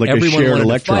bar that like everyone wanted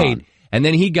electron. to fight. And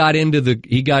then he got into the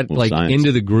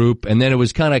group, and then it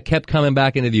was kind of kept coming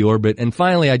back into the orbit. And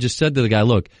finally, I just said to the guy,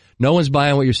 "Look, no one's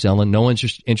buying what you're selling. No one's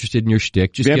just interested in your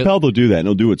shtick. Just Van Pelt will do that, and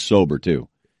he'll do it sober too.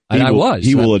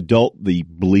 He will adult the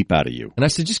bleep out of you. And I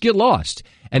said, just get lost.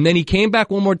 And then he came back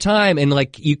one more time, and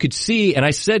like you could see, and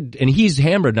I said, and he's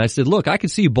hammered, and I said, look, I could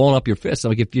see you balling up your fists.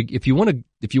 I'm like, if you want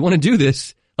to do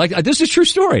this. Like, this is a true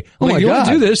story. I'm like, you want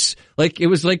to do this? Like, it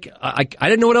was like, I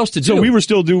didn't know what else to do.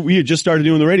 So we had just started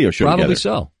doing the radio show Probably together.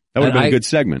 So. That would have been a good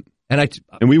segment. And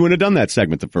we wouldn't have done that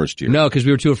segment the first year. No, because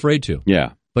we were too afraid to.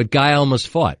 Yeah. But Guy almost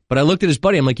fought. But I looked at his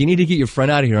buddy. I'm like, you need to get your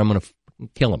friend out of here. I'm going to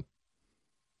kill him.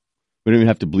 We don't even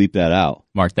have to bleep that out.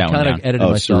 Mark that one down.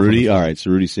 Cerruti? All right,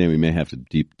 Cerruti's saying we may have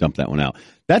to dump that one out.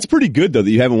 That's pretty good, though,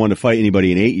 that you haven't wanted to fight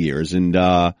anybody in 8 years. And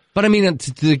but I mean,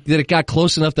 that it got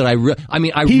close enough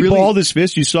that he balled his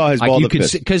fist. You saw his balled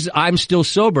fist. Because I'm still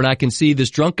sober, and I can see this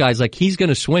drunk guy's like, he's going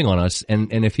to swing on us, and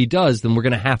if he does, then we're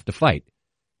going to have to fight.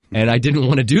 And I didn't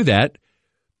want to do that.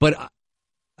 But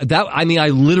I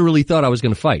literally thought I was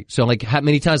going to fight. So, like, how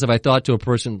many times have I thought to a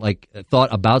person, like,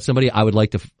 thought about somebody, I would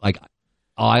like to, like,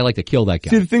 I like to kill that guy.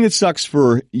 See, the thing that sucks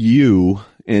for you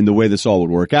and the way this all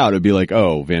would work out, it'd be like,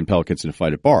 oh, Van Pelt gets in a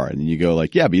fight at bar. And you go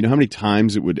like, yeah, but you know how many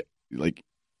times it would, like,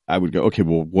 I would go, okay,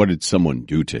 well, what did someone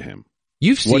do to him?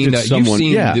 You've seen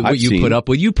what you put up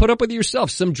with. You put up with yourself.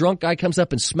 Some drunk guy comes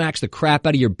up and smacks the crap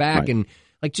out of your back. Right. And,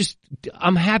 like, just,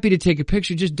 I'm happy to take a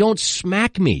picture. Just don't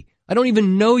smack me. I don't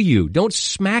even know you. Don't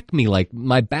smack me like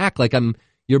my back like I'm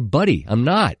your buddy. I'm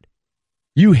not.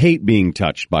 You hate being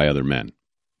touched by other men.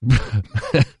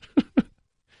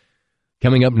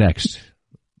 Coming up next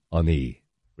on the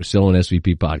Russillo and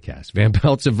SVP podcast, Van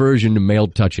Pelt's aversion to male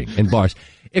touching in bars.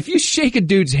 If you shake a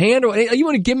dude's hand, or you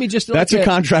want to give me just that's a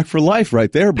contract for life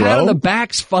right there, bro. Pat on the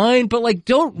back's fine, but like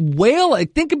don't wail.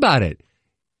 Like, think about it.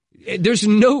 There's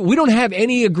we don't have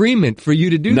any agreement for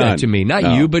you to do None. that to me.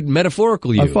 Not you, but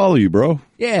metaphorical you. I follow you, bro.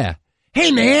 Yeah.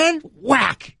 Hey, man,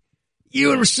 whack.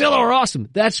 You and Russillo are awesome.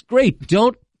 That's great.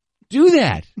 Don't do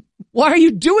that. Why are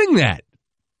you doing that?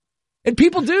 And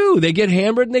people do. They get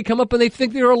hammered and they come up and they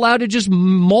think they're allowed to just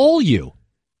maul you.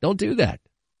 Don't do that.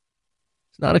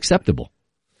 It's not acceptable.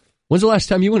 When's the last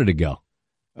time you wanted to go?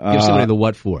 Give somebody the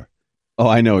what for. Oh,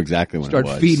 I know exactly when it was.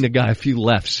 Start feeding a guy a few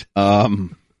lefts.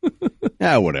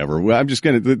 Yeah, whatever. I'm just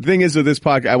the thing is with this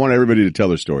podcast, I want everybody to tell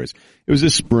their stories. It was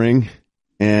this spring,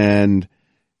 and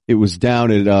it was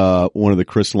down at one of the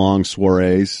Chris Long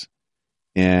soirees.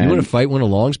 And you want to fight one of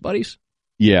Long's buddies?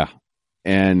 Yeah.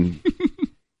 And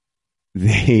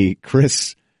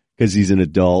Chris, because he's an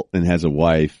adult and has a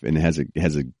wife and has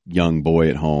a young boy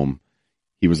at home,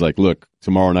 he was like, look,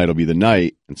 tomorrow night will be the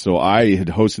night. And so I had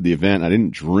hosted the event. I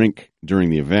didn't drink during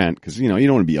the event because, you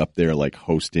don't want to be up there like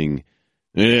hosting,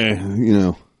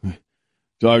 talking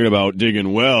about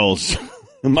digging wells.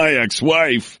 My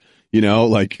ex-wife,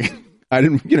 I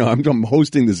didn't, I'm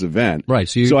hosting this event. Right.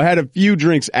 So I had a few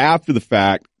drinks after the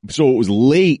fact. So it was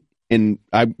late. And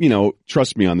I,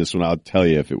 trust me on this one. I'll tell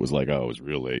you if it was like, oh, it was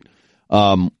real late.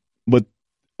 But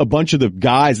a bunch of the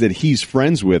guys that he's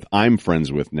friends with, I'm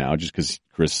friends with now, just because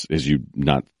Chris, as you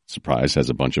not surprised, has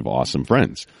a bunch of awesome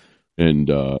friends. And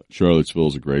Charlottesville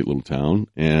is a great little town.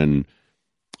 And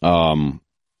a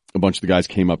bunch of the guys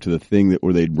came up to the thing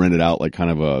where they'd rented out like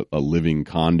kind of a living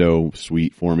condo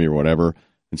suite for me or whatever.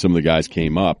 And some of the guys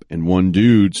came up, and one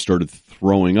dude started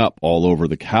throwing up all over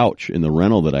the couch in the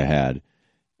rental that I had.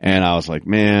 And I was like,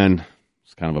 man,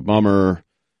 it's kind of a bummer.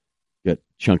 Got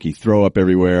chunky throw up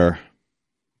everywhere.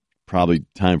 Probably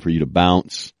time for you to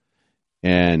bounce.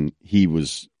 And he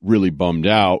was really bummed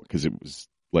out because it was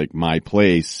like my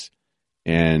place.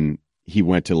 And he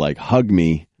went to like hug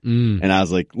me. And I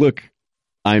was like, look,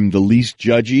 I'm the least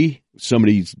judgy.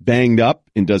 Somebody's banged up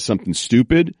and does something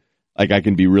stupid. Like I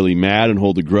can be really mad and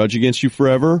hold a grudge against you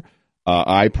forever.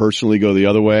 I personally go the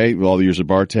other way with all the years of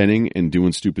bartending and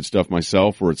doing stupid stuff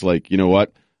myself where it's like, you know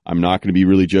what? I'm not going to be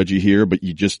really judgy here, but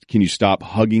can you stop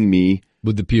hugging me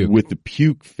with the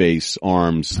puke face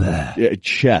arms,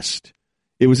 chest.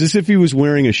 It was as if he was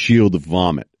wearing a shield of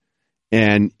vomit.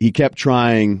 And he kept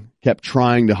trying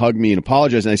to hug me and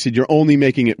apologize. And I said, you're only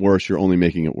making it worse. You're only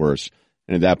making it worse.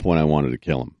 And at that point I wanted to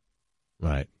kill him.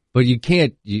 Right. But you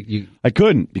can't, I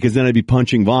couldn't because then I'd be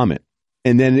punching vomit.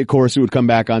 And then, of course, it would come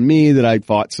back on me that I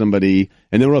fought somebody.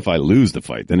 And then what if I lose the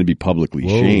fight? Then it'd be publicly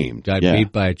shamed. Got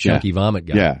beat by a chunky vomit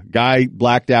guy. Yeah. Guy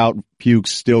blacked out,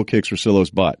 pukes, still kicks Russillo's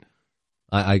butt.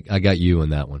 I got you in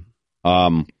that one.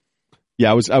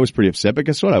 Yeah, I was pretty upset. But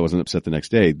guess what? I wasn't upset the next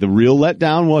day. The real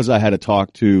letdown was I had to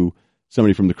talk to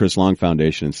somebody from the Chris Long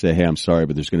Foundation and say, hey, I'm sorry,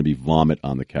 but there's going to be vomit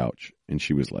on the couch. And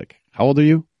she was like, how old are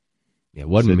you? Yeah, it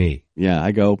wasn't me. Yeah,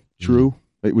 I go, true.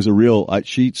 It was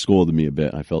she scolded me a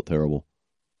bit. I felt terrible.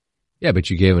 Yeah,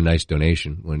 but you gave a nice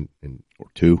donation or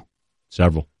two.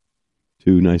 Several.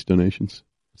 2 nice donations.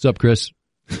 What's up, Chris?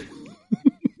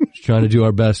 Just trying to do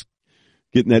our best.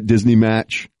 Getting that Disney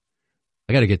match.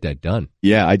 I got to get that done.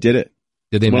 Yeah, I did it.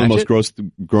 Did they match it? One of the most gross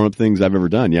grown-up things I've ever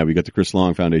done. Yeah, we got the Chris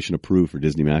Long Foundation approved for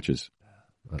Disney matches.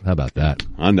 How about that?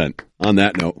 On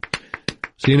that note.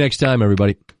 See you next time,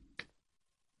 everybody.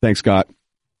 Thanks, Scott.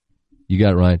 You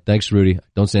got it, Ryan. Thanks, Rudy.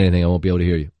 Don't say anything. I won't be able to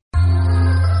hear you.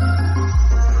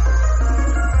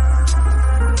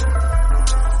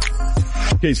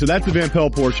 Okay, so that's the Van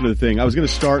Pelt portion of the thing. I was going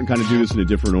to start and kind of do this in a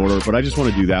different order, but I just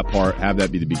want to do that part, have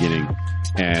that be the beginning.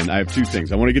 And I have 2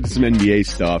 things. I want to get to some NBA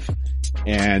stuff,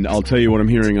 and I'll tell you what I'm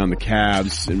hearing on the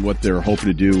Cavs and what they're hoping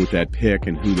to do with that pick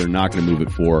and who they're not going to move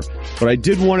it for. But I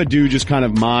did want to do just kind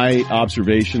of my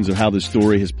observations of how the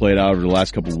story has played out over the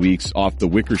last couple of weeks off the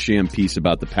Wickersham piece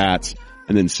about the Pats,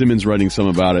 and then Simmons writing some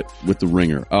about it with the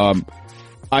Ringer.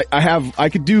 I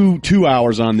could do 2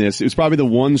 hours on this. It was probably the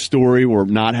one story where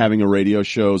not having a radio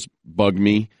show's bugged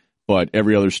me, but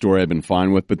every other story I've been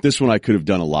fine with. But this one I could have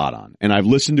done a lot on. And I've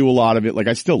listened to a lot of it. Like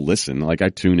I still listen. Like I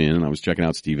tune in and I was checking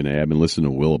out Stephen A. I've been listening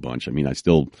to Will a bunch. I mean, I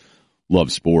still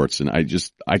love sports and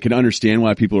I can understand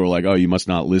why people are like, oh, you must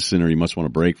not listen or you must want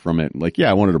to break from it. Like, yeah,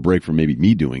 I wanted a break from maybe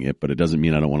me doing it, but it doesn't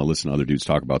mean I don't want to listen to other dudes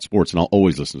talk about sports. And I'll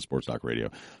always listen to Sports Talk Radio,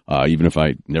 even if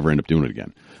I never end up doing it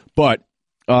again. But,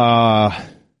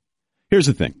 here's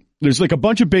the thing. There's like a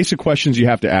bunch of basic questions you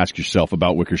have to ask yourself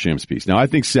about Wickersham's piece. Now, I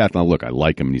think Seth, now look, I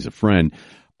like him and he's a friend.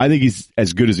 I think he's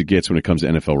as good as it gets when it comes to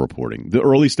NFL reporting. The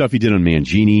early stuff he did on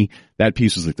Mangini, that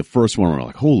piece was like the first one where I'm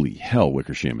like, holy hell,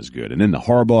 Wickersham is good. And then the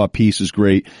Harbaugh piece is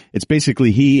great. It's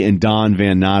basically he and Don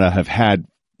Van Natta have had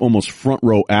almost front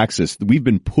row access. We've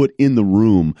been put in the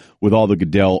room with all the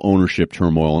Goodell ownership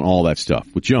turmoil and all that stuff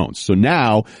with Jones. So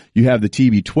now you have the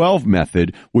TB12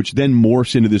 method, which then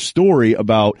morphs into this story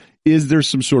about, is there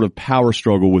some sort of power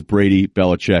struggle with Brady,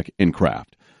 Belichick, and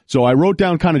Kraft? So I wrote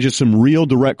down kind of just some real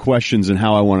direct questions and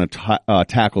how I want to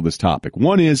tackle this topic.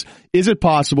 One is it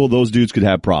possible those dudes could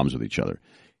have problems with each other?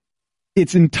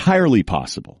 It's entirely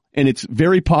possible, and it's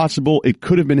very possible it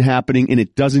could have been happening, and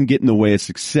it doesn't get in the way of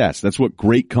success. That's what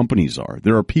great companies are.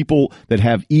 There are people that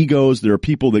have egos. There are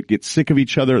people that get sick of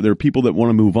each other. There are people that want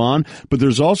to move on, but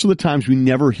there's also the times we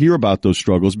never hear about those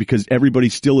struggles because everybody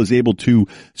still is able to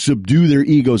subdue their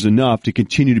egos enough to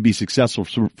continue to be successful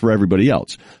for everybody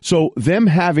else. So them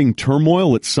having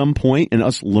turmoil at some point and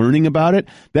us learning about it,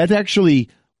 that's actually,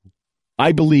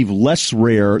 I believe, less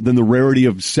rare than the rarity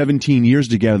of 17 years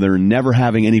together and never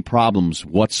having any problems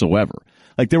whatsoever.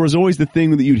 Like, there was always the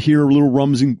thing that you'd hear a little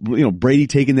rumsing, Brady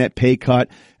taking that pay cut,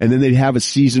 and then they'd have a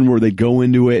season where they'd go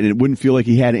into it and it wouldn't feel like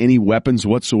he had any weapons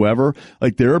whatsoever.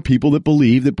 Like, there are people that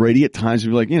believe that Brady at times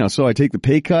would be like, so I take the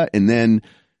pay cut and then,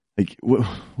 like,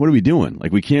 what are we doing?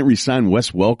 Like, we can't re-sign Wes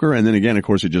Welker. And then again, of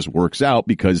course, it just works out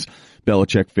because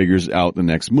Belichick figures out the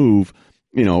next move.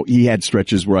 He had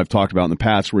stretches where I've talked about in the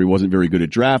past where he wasn't very good at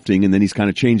drafting, and then he's kind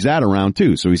of changed that around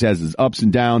too. So he has his ups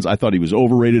and downs. I thought he was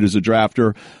overrated as a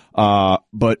drafter.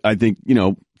 But I think,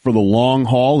 for the long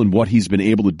haul and what he's been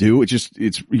able to do,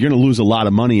 you're going to lose a lot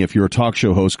of money if you're a talk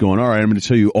show host going, all right, I'm going to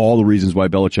tell you all the reasons why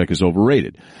Belichick is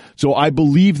overrated. So I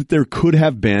believe that there could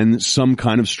have been some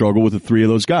kind of struggle with the three of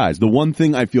those guys. The one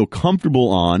thing I feel comfortable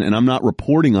on, and I'm not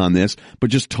reporting on this, but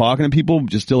just talking to people,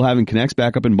 just still having connects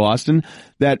back up in Boston,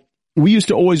 that we used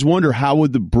to always wonder, how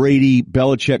would the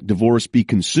Brady-Belichick divorce be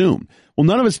consumed? Well,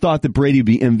 none of us thought that Brady would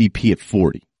be MVP at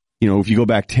 40. If you go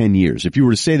back 10 years. If you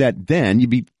were to say that then,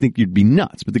 think you'd be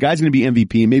nuts. But the guy's going to be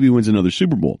MVP and maybe wins another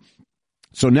Super Bowl.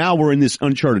 So now we're in this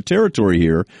uncharted territory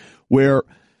here where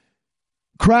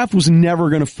Kraft was never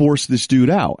going to force this dude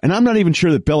out. And I'm not even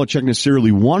sure that Belichick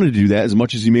necessarily wanted to do that as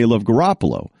much as he may love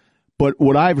Garoppolo. But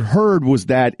what I've heard was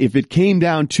that if it came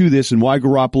down to this, and why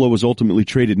Garoppolo was ultimately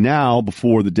traded now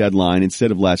before the deadline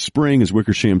instead of last spring, as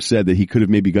Wickersham said that he could have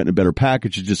maybe gotten a better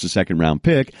package of just a second-round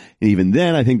pick. And even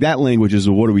then, I think that language is,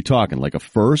 what are we talking, like a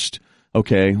first?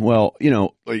 Okay, well,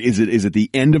 is it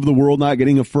the end of the world not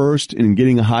getting a first and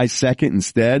getting a high second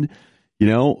instead?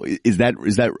 Is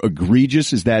that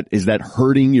egregious? Is that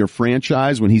hurting your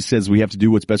franchise when he says we have to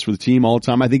do what's best for the team all the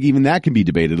time? I think even that can be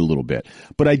debated a little bit.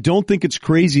 But I don't think it's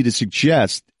crazy to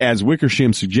suggest, as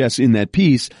Wickersham suggests in that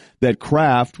piece, that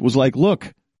Kraft was like,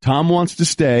 look, Tom wants to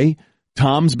stay.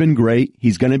 Tom's been great.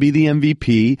 He's going to be the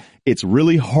MVP. It's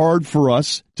really hard for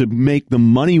us to make the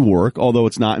money work, although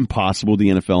it's not impossible, the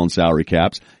NFL and salary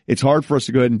caps. It's hard for us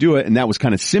to go ahead and do it. And that was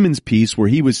kind of Simmons' piece where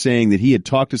he was saying that he had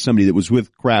talked to somebody that was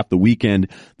with Kraft the weekend.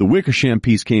 The Wickersham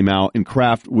piece came out and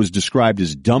Kraft was described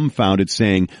as dumbfounded,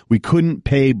 saying we couldn't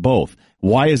pay both.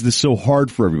 Why is this so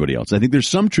hard for everybody else? I think there's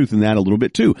some truth in that a little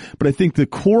bit too. But I think the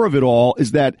core of it all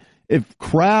is that if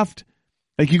Kraft,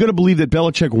 you got to believe that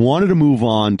Belichick wanted to move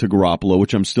on to Garoppolo,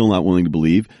 which I'm still not willing to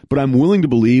believe, but I'm willing to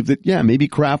believe that, maybe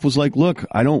Kraft was like, look,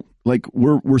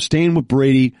 we're staying with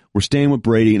Brady. We're staying with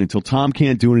Brady. And until Tom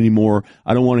can't do it anymore,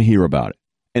 I don't want to hear about it.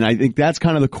 And I think that's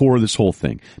kind of the core of this whole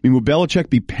thing. I mean, would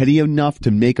Belichick be petty enough to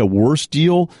make a worse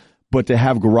deal, but to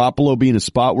have Garoppolo be in a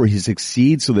spot where he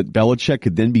succeeds so that Belichick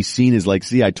could then be seen as like,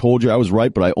 see, I told you I was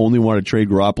right, but I only want to trade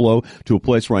Garoppolo to a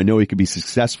place where I know he could be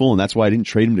successful, and that's why I didn't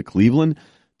trade him to Cleveland?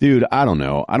 Dude, I don't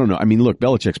know. I mean, look,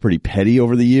 Belichick's pretty petty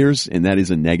over the years, and that is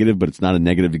a negative, but it's not a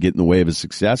negative to get in the way of his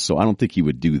success, so I don't think he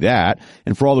would do that.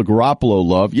 And for all the Garoppolo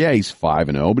love, he's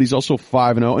 5-0, but he's also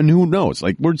 5-0, and who knows?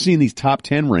 Like, we're seeing these top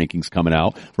 10 rankings coming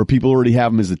out where people already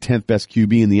have him as the 10th best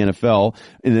QB in the NFL,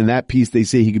 and in that piece they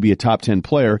say he could be a top 10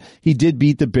 player. He did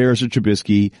beat the Bears at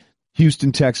Trubisky,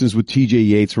 Houston Texans with TJ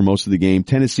Yates for most of the game,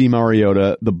 Tennessee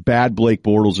Mariota, the bad Blake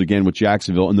Bortles again with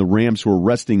Jacksonville, and the Rams who are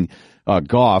resting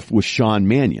Goff with Sean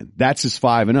Mannion. That's his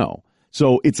 5-0.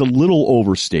 So it's a little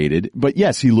overstated, but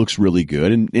yes, he looks really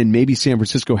good, and maybe San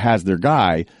Francisco has their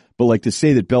guy, but like to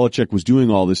say that Belichick was doing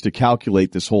all this to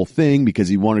calculate this whole thing because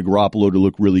he wanted Garoppolo to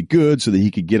look really good so that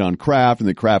he could get on Kraft and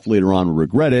that Kraft later on would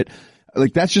regret it.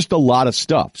 Like, that's just a lot of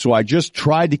stuff. So I just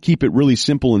tried to keep it really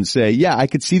simple and say, I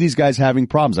could see these guys having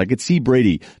problems. I could see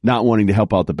Brady not wanting to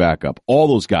help out the backup. All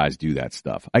those guys do that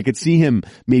stuff. I could see him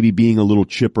maybe being a little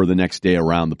chipper the next day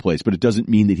around the place, but it doesn't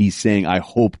mean that he's saying, I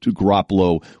hoped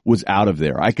Garoppolo was out of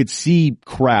there. I could see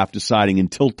Kraft deciding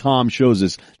until Tom shows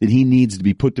us that he needs to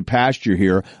be put to pasture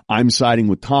here, I'm siding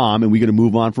with Tom and we got to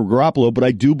move on from Garoppolo. But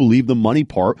I do believe the money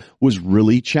part was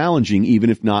really challenging, even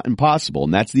if not impossible.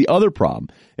 And that's the other problem,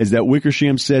 is that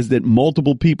Wickersham says that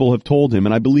multiple people have told him,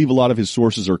 and I believe a lot of his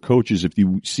sources are coaches, if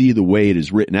you see the way it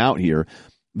is written out here,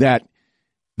 that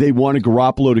they wanted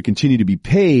Garoppolo to continue to be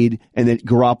paid, and that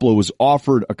Garoppolo was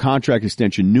offered a contract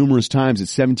extension numerous times at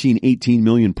 $17, $18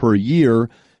 million per year.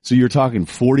 So you're talking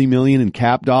 $40 million in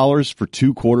cap dollars for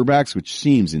 2 quarterbacks, which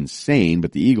seems insane,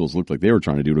 but the Eagles looked like they were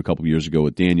trying to do it a couple years ago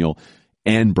with Daniel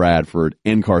and Bradford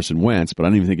and Carson Wentz, but I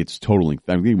don't even think it's totaling.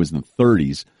 I think it was in the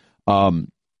 30s.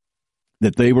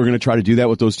 That they were going to try to do that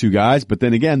with those 2 guys. But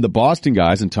then again, the Boston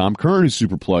guys and Tom Curran, who's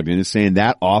super plugged in, is saying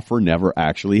that offer never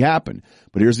actually happened.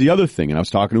 But here's the other thing, and I was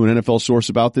talking to an NFL source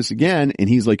about this again, and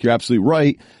he's like, you're absolutely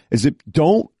right, is that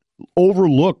don't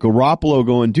overlook Garoppolo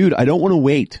going, dude, I don't want to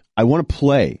wait. I want to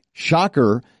play.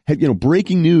 Shocker.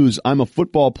 Breaking news, I'm a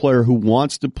football player who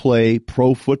wants to play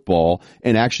pro football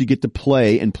and actually get to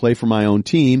play and play for my own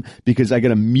team because I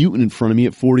got a mutant in front of me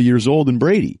at 40 years old in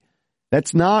Brady. I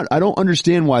don't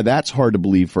understand why that's hard to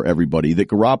believe for everybody, that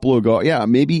Garoppolo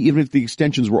maybe even if the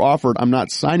extensions were offered, I'm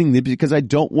not signing them because I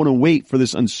don't want to wait for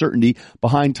this uncertainty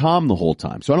behind Tom the whole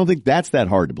time. So I don't think that's that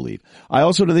hard to believe. I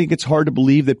also don't think it's hard to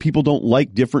believe that people don't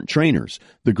like different trainers.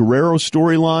 The Guerrero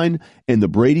storyline and the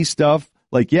Brady stuff,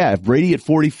 if Brady at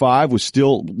 45 was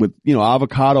still with,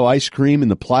 avocado ice cream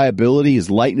and the pliability is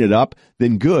lighting it up,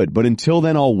 then good. But until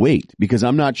then, I'll wait because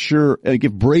I'm not sure.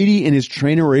 If Brady and his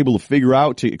trainer are able to figure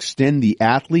out to extend the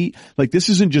athlete, this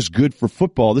isn't just good for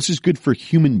football. This is good for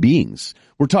human beings.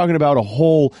 We're talking about a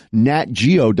whole Nat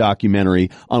Geo documentary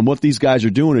on what these guys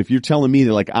are doing. If you're telling me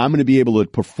that I'm going to be able to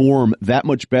perform that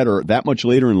much better, that much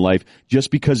later in life, just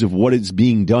because of what is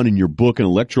being done in your book and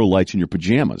electrolytes in your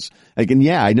pajamas.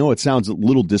 I know it sounds a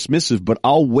little dismissive, but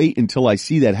I'll wait until I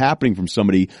see that happening from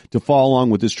somebody to follow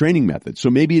along with this training method. So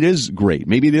maybe it is great.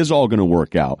 Maybe it is all going to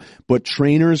work out, but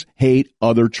trainers hate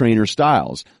other trainer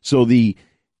styles. So the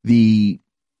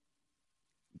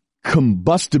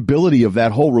combustibility of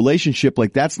that whole relationship,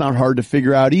 that's not hard to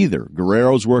figure out either.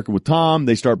 Guerrero's working with Tom.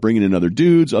 They start bringing in other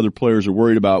dudes. Other players are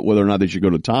worried about whether or not they should go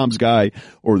to Tom's guy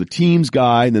or the team's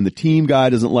guy. And then the team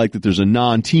guy doesn't like that there's a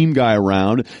non-team guy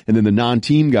around. And then the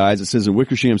non-team guys, it says in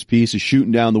Wickersham's piece, is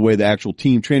shooting down the way the actual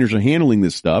team trainers are handling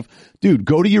this stuff. Dude,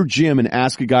 go to your gym and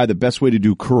ask a guy the best way to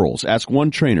do curls. Ask one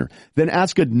trainer. Then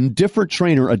ask a different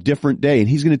trainer a different day. And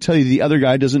he's going to tell you the other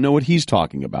guy doesn't know what he's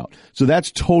talking about. So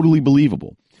that's totally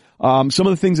believable. Some of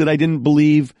the things that I didn't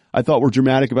believe, I thought were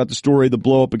dramatic about the story. The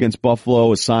blow up against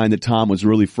Buffalo, a sign that Tom was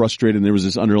really frustrated and there was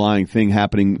this underlying thing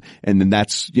happening. And then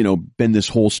that's, been this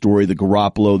whole story, the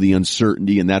Garoppolo, the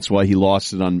uncertainty, and that's why he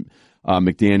lost it on,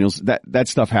 McDaniels. That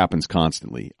stuff happens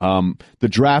constantly. The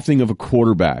drafting of a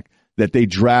quarterback, that they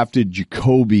drafted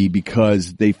Jacoby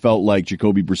because they felt like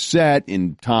Jacoby Brissett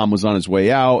and Tom was on his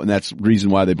way out. And that's the reason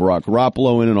why they brought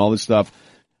Garoppolo in and all this stuff.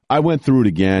 I went through it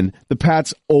again. The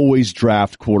Pats always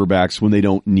draft quarterbacks when they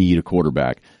don't need a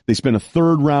quarterback. They spent a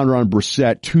 3rd rounder on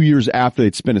Brissett 2 years after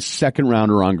they'd spent a 2nd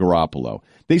rounder on Garoppolo.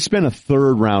 They spent a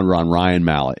 3rd rounder on Ryan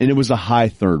Mallett, and it was a high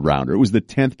 3rd rounder. It was the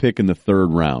 10th pick in the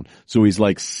 3rd round. So he's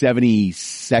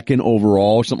 72nd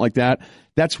overall or something like that.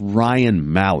 That's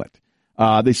Ryan Mallett.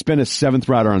 They spent a 7th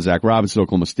rounder on Zach Robinson,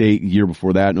 Oklahoma State, a year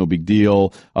before that, no big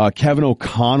deal. Kevin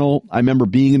O'Connell, I remember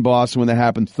being in Boston when that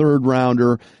happened, 3rd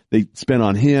rounder. They spent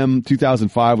on him.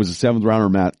 2005 was a 7th rounder,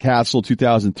 Matt Castle.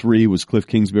 2003 was Cliff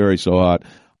Kingsbury, so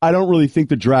I don't really think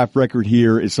the draft record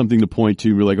here is something to point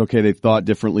to. We're okay, they thought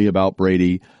differently about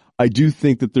Brady. I do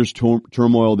think that there's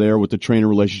turmoil there with the trainer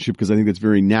relationship because I think that's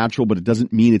very natural, but it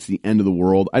doesn't mean it's the end of the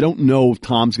world. I don't know if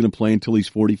Tom's going to play until he's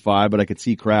 45, but I could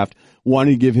see Kraft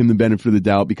wanting to give him the benefit of the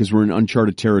doubt because we're in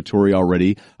uncharted territory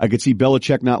already. I could see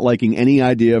Belichick not liking any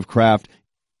idea of Kraft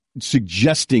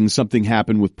suggesting something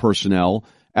happened with personnel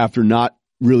after not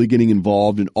really getting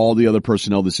involved in all the other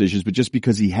personnel decisions, but just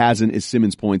because he hasn't, as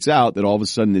Simmons points out, that all of a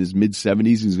sudden in his mid-70s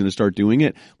he's going to start doing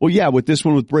it. Well, yeah, with this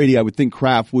one with Brady, I would think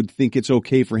Kraft would think it's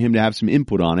okay for him to have some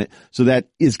input on it. So that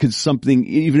is something,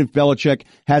 even if Belichick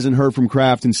hasn't heard from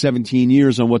Kraft in 17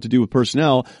 years on what to do with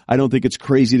personnel, I don't think it's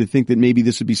crazy to think that maybe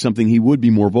this would be something he would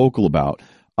be more vocal about.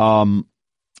 And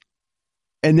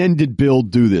then did Bill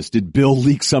do this? Did Bill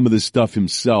leak some of this stuff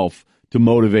himself to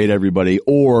motivate everybody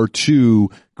or to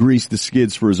grease the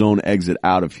skids for his own exit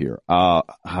out of here? I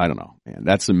don't know, man.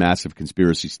 That's some massive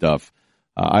conspiracy stuff.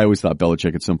 I always thought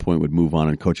Belichick at some point would move on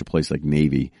and coach a place like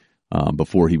Navy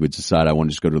before he would decide I want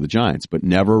to just go to the Giants, but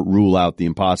never rule out the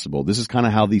impossible. This is kind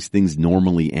of how these things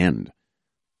normally end.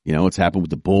 It's happened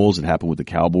with the Bulls. It happened with the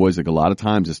Cowboys. A lot of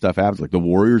times this stuff happens. Like the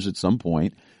Warriors at some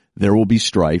point, there will be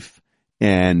strife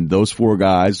And those 4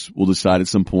 guys will decide at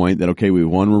some point that, okay, we've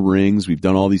won rings, we've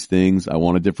done all these things, I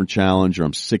want a different challenge, or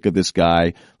I'm sick of this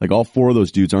guy. Like, all 4 of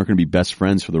those dudes aren't going to be best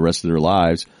friends for the rest of their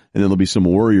lives. And then there'll be some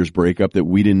Warriors breakup that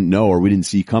we didn't know or we didn't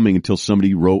see coming until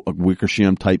somebody wrote a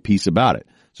Wickersham type piece about it.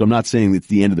 So I'm not saying it's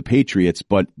the end of the Patriots,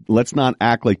 but let's not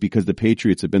act like because the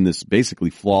Patriots have been this basically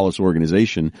flawless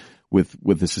organization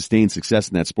with a sustained success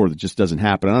in that sport that just doesn't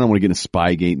happen. I don't want to get into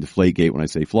Spygate and Deflategate when I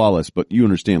say flawless, but you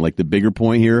understand, like, the bigger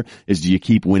point here is, do you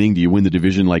keep winning? Do you win the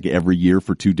division like every year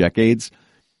for 2 decades?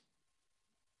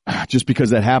 Just because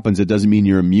that happens, it doesn't mean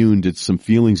you're immune to some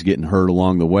feelings getting hurt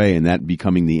along the way and that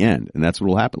becoming the end. And that's what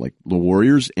will happen. Like, the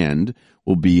Warriors' end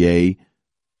will be a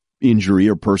injury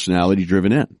or personality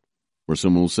driven end, where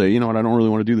someone will say, you know what, I don't really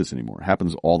want to do this anymore. It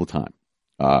happens all the time.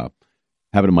 Have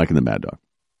it to Mike and the Mad Dog.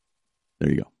 There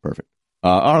you go. Perfect.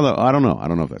 I don't know. I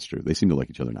don't know if that's true. They seem to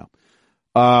like each other now.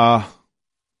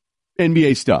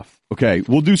 NBA stuff. Okay,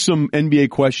 we'll do some NBA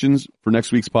questions for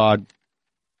next week's pod,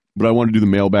 but I want to do the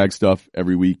mailbag stuff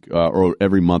every week or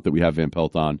every month that we have Van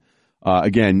Pelt on.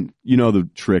 Again, you know the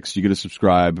tricks. You got to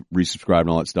subscribe, resubscribe, and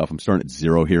all that stuff. I'm starting at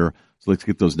 0 here, so let's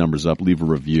get those numbers up. Leave a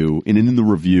review, and in the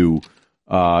review,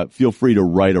 feel free to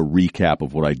write a recap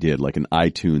of what I did, like an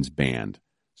iTunes band.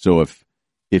 So if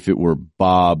it were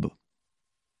Bob,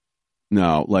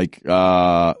 no, like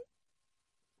trying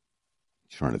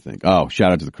to think. Oh,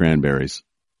 shout out to the Cranberries.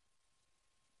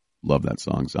 Love that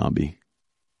song, Zombie.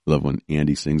 Love when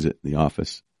Andy sings it in The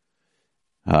Office.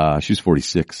 She was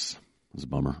 46. It was a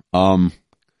bummer. I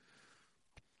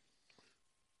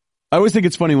always think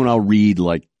it's funny when I'll read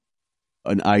like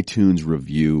an iTunes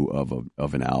review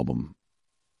of an album,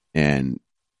 and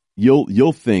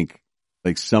you'll think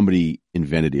like somebody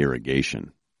invented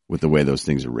irrigation with the way those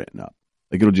things are written up.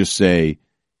 Like, it'll just say,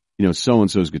 you know,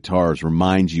 so-and-so's guitars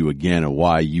remind you again of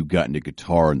why you got into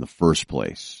guitar in the first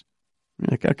place.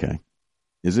 You're like, okay.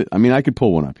 Is it? I mean, I could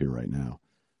pull one up here right now.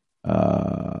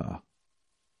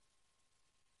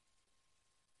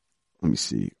 Let me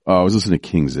see. Oh, I was listening to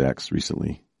King's X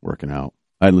recently, working out.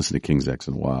 I hadn't listened to King's X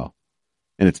in a while.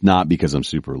 And it's not because I'm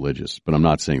super religious, but I'm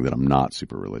not saying that I'm not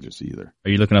super religious either.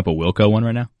 Are you looking up a Wilco one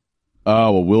right now?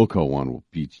 Oh, a Wilco one will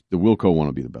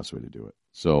be the best way to do it.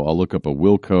 So I'll look up a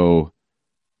Wilco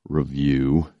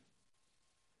review.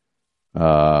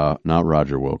 Not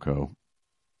Roger Wilco.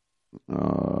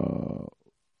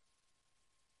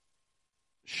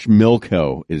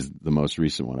 Schmilko is the most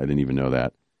recent one. I didn't even know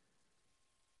that.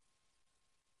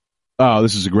 Oh,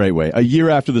 this is a great way. A year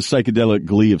after the psychedelic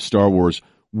glee of Star Wars,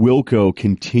 Wilco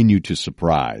continued to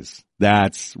surprise.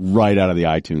 That's right out of the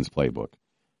iTunes playbook.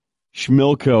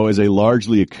 Schmilko is a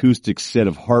largely acoustic set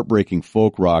of heartbreaking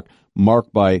folk rock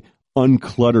marked by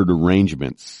uncluttered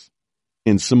arrangements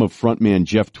and some of frontman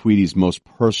Jeff Tweedy's most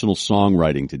personal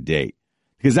songwriting to date.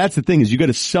 Because that's the thing, is you got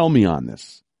to sell me on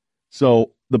this.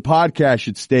 So the podcast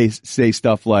should say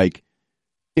stuff like,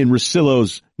 in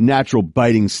Russillo's natural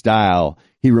biting style,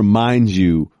 he reminds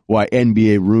you why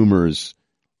NBA rumors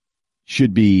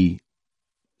should be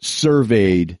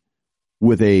surveyed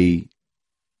with a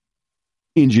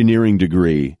engineering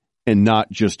degree and not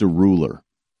just a ruler.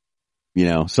 You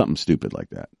know, something stupid like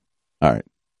that. All right.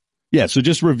 Yeah, so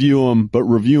just review them, but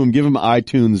review them. Give them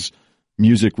iTunes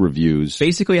music reviews.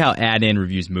 Basically how Add-In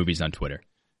reviews movies on Twitter.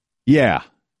 Yeah.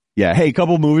 Yeah. Hey, a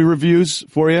couple movie reviews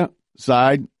for you.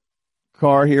 Side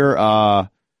car here.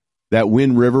 That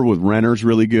Wind River with Renner's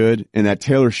really good. And that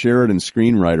Taylor Sheridan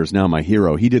screenwriter is now my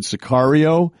hero. He did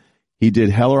Sicario. He did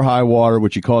Hell or High Water,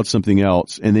 which he called something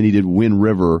else. And then he did Wind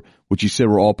River, which he said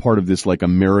were all part of this like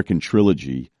American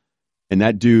trilogy. And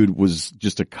that dude was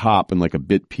just a cop and like a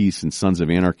bit piece in Sons of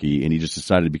Anarchy, and he just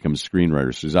decided to become a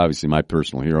screenwriter. So he's obviously my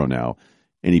personal hero now.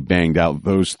 And he banged out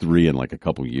those 3 in like a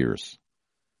couple years.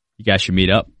 You guys should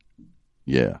meet up.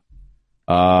 Yeah.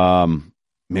 Man,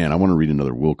 I want to read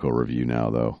another Wilco review now,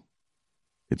 though.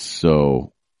 It's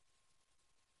so...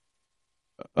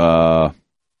 No,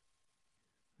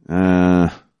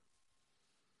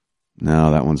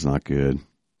 that one's not good.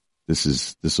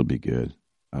 This will be good.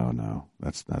 Oh no,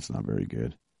 that's not very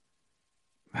good.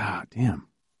 Ah, damn.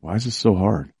 Why is this so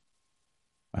hard?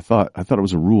 I thought it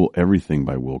was a rule everything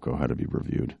by Wilco had to be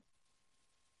reviewed.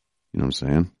 You know what I'm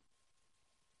saying?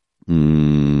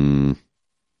 Doing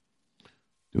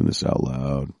this out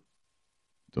loud.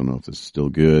 Don't know if this is still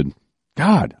good.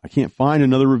 God, I can't find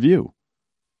another review.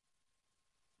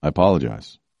 I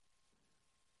apologize.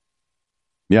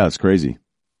 Yeah, it's crazy.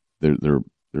 They're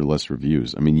less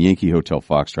reviews. I mean, Yankee Hotel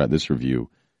Foxtrot, this review,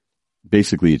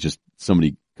 basically it's just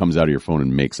somebody comes out of your phone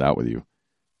and makes out with you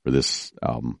for this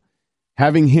album.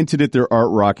 Having hinted at their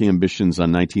art-rock ambitions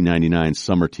on 1999's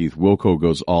Summer Teeth, Wilco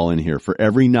goes all in here. For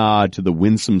every nod to the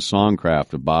winsome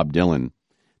songcraft of Bob Dylan,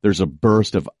 there's a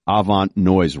burst of avant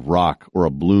noise rock or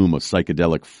a bloom of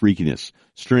psychedelic freakiness,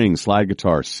 strings, slide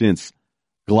guitar, synths,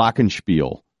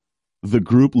 glockenspiel. The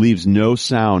group leaves no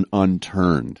sound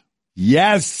unturned.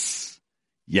 Yes!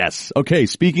 Yes. Okay,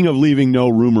 speaking of leaving no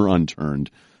rumor unturned,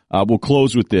 we'll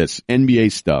close with this.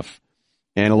 NBA stuff.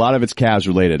 And a lot of it's Cavs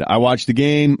related. I watched the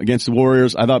game against the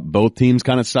Warriors. I thought both teams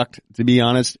kind of sucked, to be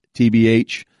honest,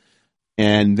 TBH.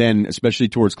 And then, especially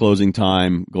towards closing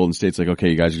time, Golden State's like, okay,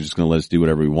 you guys are just going to let us do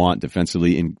whatever we want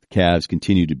defensively, and Cavs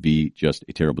continue to be just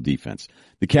a terrible defense.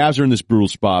 The Cavs are in this brutal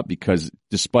spot because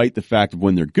despite the fact of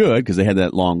when they're good, because they had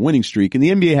that long winning streak, and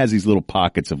the NBA has these little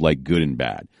pockets of like good and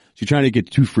bad. So you're trying to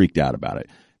get too freaked out about it.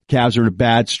 Cavs are in a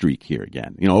bad streak here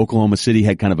again. You know, Oklahoma City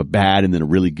had kind of a bad and then a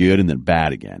really good and then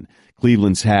bad again.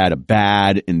 Cleveland's had a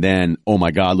bad and then, oh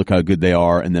my God, look how good they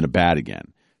are, and then a bad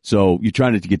again. So you're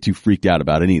trying not to get too freaked out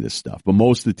about any of this stuff. But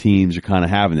most of the teams are kind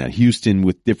of having that. Houston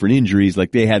with different injuries,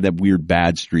 like they had that weird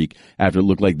bad streak after it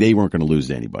looked like they weren't going to lose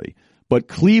to anybody. But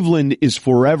Cleveland is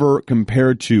forever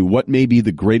compared to what may be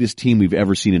the greatest team we've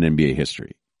ever seen in NBA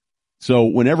history. So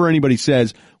whenever anybody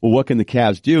says, well, what can the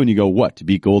Cavs do? And you go, what, to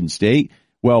beat Golden State?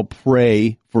 Well,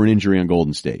 pray for an injury on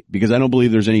Golden State, because I don't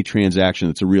believe there's any transaction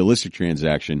that's a realistic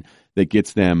transaction that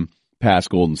gets them past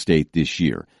Golden State this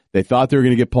year. They thought they were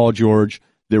going to get Paul George.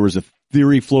 There was a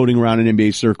theory floating around in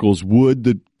NBA circles. Would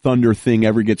the Thunder thing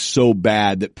ever get so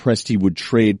bad that Presti would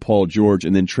trade Paul George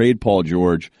and then trade Paul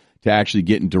George to actually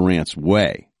get in Durant's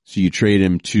way? So you trade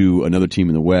him to another team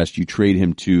in the West. You trade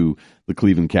him to the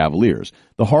Cleveland Cavaliers.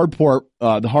 The hard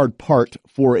part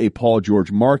for a Paul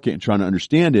George market and trying to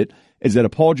understand it is that a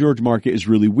Paul George market is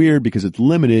really weird because it's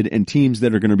limited and teams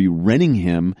that are going to be renting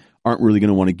him aren't really going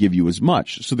to want to give you as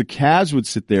much. So the Cavs would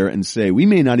sit there and say, we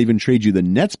may not even trade you the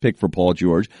Nets pick for Paul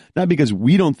George, not because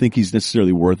we don't think he's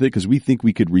necessarily worth it, because we think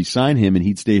we could re-sign him and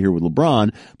he'd stay here with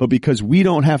LeBron, but because we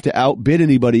don't have to outbid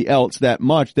anybody else that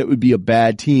much. That would be a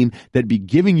bad team that'd be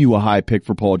giving you a high pick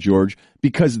for Paul George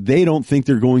because they don't think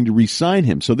they're going to re-sign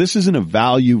him. So this isn't a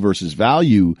value versus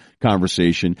value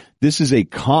conversation. This is a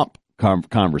comp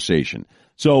conversation.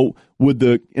 So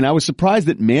and I was surprised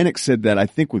that Manick said that, I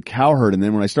think, with Cowherd. And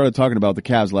then when I started talking about the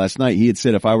Cavs last night, he had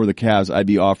said, if I were the Cavs, I'd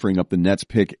be offering up the Nets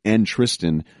pick and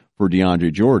Tristan for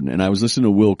DeAndre Jordan. And I was listening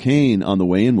to Will Kane on the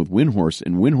way in with Windhorse,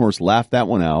 and Windhorse laughed that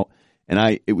one out.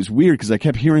 And it was weird because I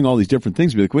kept hearing all these different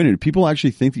things. Be like, wait a minute, people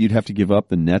actually think that you'd have to give up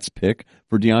the Nets pick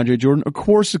for DeAndre Jordan? Of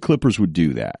course the Clippers would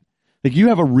do that. Like, you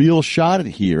have a real shot at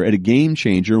here at a game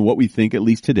changer, what we think, at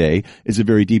least today, is a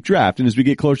very deep draft. And as we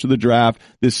get closer to the draft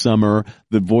this summer,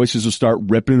 the voices will start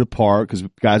ripping it apart because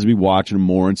guys will be watching them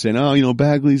more and saying, oh,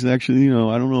 Bagley's actually,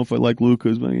 I don't know if I like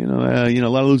Luka's, but, a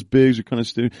lot of those bigs are kind of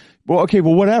stupid. Well, okay,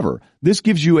 well, whatever. This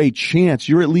gives you a chance.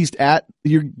 You're at least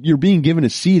you're being given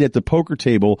a seat at the poker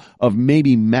table of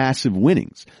maybe massive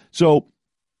winnings. So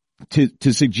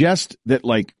to suggest that,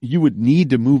 like, you would need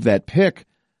to move that pick,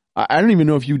 I don't even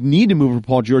know if you need to move for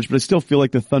Paul George, but I still feel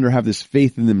like the Thunder have this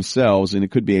faith in themselves, and it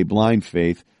could be a blind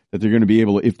faith, that they're going to be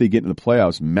able to, if they get into the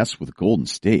playoffs, mess with Golden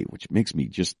State, which makes me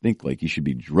just think like you should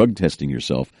be drug testing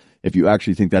yourself if you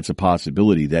actually think that's a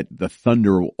possibility, that the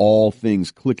Thunder, all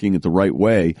things clicking at the right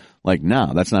way, like,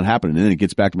 nah, that's not happening. And then it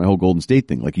gets back to my whole Golden State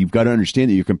thing. Like, you've got to understand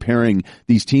that you're comparing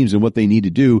these teams and what they need to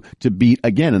do to beat,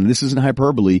 again, and this isn't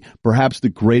hyperbole, perhaps the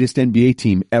greatest NBA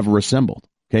team ever assembled.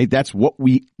 Okay, that's what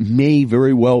we may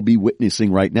very well be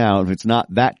witnessing right now. If it's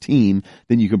not that team,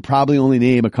 then you can probably only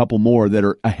name a couple more that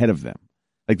are ahead of them.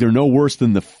 Like, they're no worse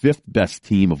than the fifth best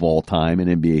team of all time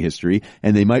in NBA history,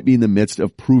 and they might be in the midst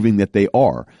of proving that they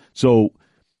are. So,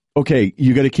 okay,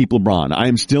 you got to keep LeBron. I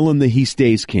am still in the he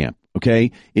stays camp.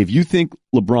 Okay, if you think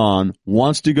LeBron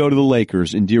wants to go to the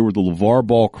Lakers and deal with the LeVar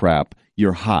Ball crap,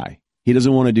 you're high. He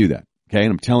doesn't want to do that. Okay,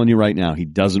 and I'm telling you right now, he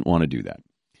doesn't want to do that.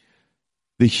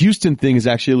 The Houston thing is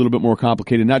actually a little bit more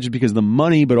complicated, not just because of the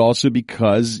money, but also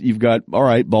because you've got, all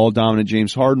right, ball-dominant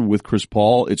James Harden with Chris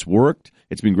Paul. It's worked.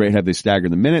 It's been great. Have they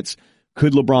staggered the minutes?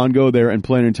 Could LeBron go there and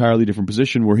play an entirely different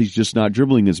position where he's just not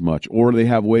dribbling as much? Or do they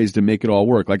have ways to make it all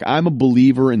work? Like, I'm a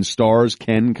believer in stars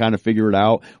can kind of figure it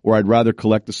out, or I'd rather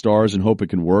collect the stars and hope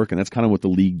it can work, and that's kind of what the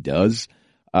league does.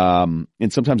 And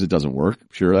sometimes it doesn't work.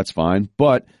 Sure, that's fine.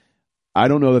 But I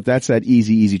don't know that that's that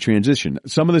easy transition.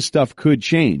 Some of this stuff could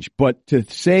change, but to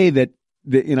say that,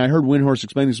 and I heard Windhorse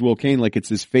explain this to Will Kane, like it's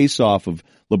this face-off of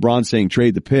LeBron saying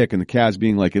trade the pick and the Cavs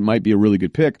being like it might be a really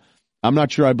good pick. I'm not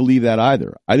sure I believe that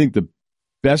either. I think the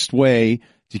best way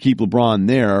to keep LeBron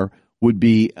there would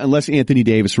be, unless Anthony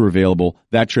Davis were available,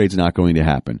 that trade's not going to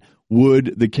happen.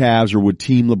 Would the Cavs or would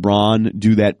Team LeBron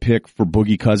do that pick for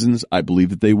Boogie Cousins? I believe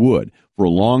that they would. For a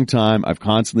long time, I've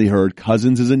constantly heard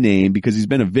Cousins is a name because he's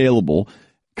been available.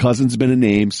 Cousins has been a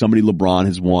name somebody LeBron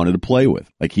has wanted to play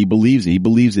with. Like, he believes it. He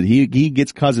believes that he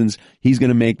gets Cousins, he's going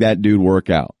to make that dude work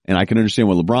out. And I can understand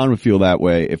why LeBron would feel that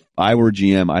way. If I were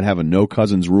GM, I'd have a no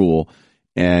Cousins rule.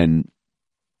 And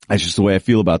that's just the way I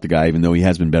feel about the guy, even though he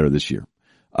has been better this year.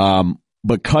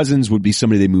 But Cousins would be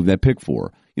somebody they move that pick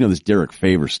for. You know, this Derek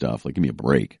Favors stuff, like, give me a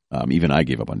break. Even I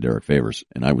gave up on Derek Favors,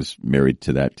 and I was married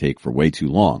to that take for way too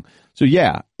long. So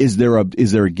yeah, is there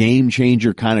a game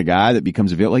changer kind of guy that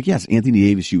becomes available? Like, yes, Anthony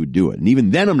Davis, you would do it. And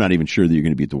even then, I'm not even sure that you're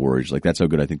going to beat the Warriors. Like, that's how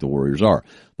good I think the Warriors are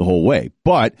the whole way.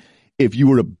 But if you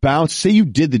were to bounce, say you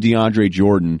did the DeAndre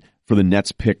Jordan for the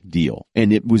Nets pick deal,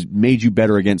 and it was made you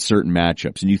better against certain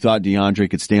matchups, and you thought DeAndre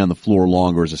could stay on the floor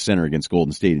longer as a center against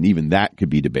Golden State, and even that could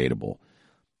be debatable.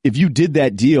 If you did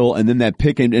that deal and then that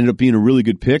pick ended up being a really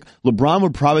good pick, LeBron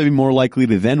would probably be more likely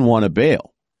to then want to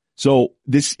bail. So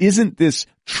this isn't this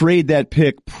trade that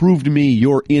pick, prove to me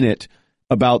you're in it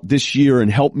about this year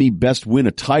and help me best win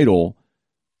a title.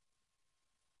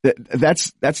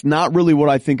 That's not really what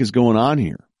I think is going on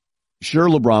here. Sure,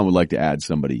 LeBron would like to add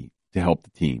somebody to help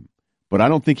the team, but I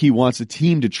don't think he wants a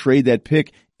team to trade that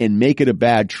pick and make it a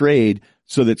bad trade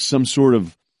so that some sort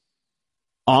of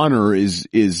honor is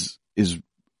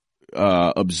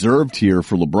observed here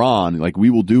for LeBron. Like, we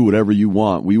will do whatever you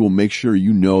want. We will make sure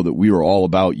you know that we are all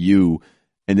about you,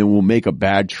 and then we'll make a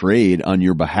bad trade on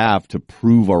your behalf to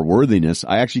prove our worthiness.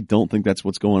 I actually don't think that's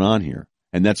what's going on here.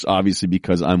 And that's obviously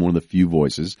because I'm one of the few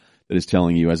voices that is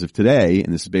telling you as of today,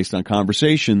 and this is based on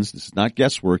conversations. This is not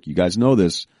guesswork. You guys know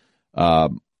this.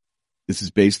 This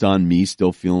is based on me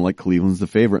still feeling like Cleveland's the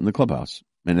favorite in the clubhouse.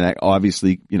 And that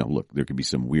obviously, you know, look, there could be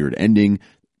some weird ending,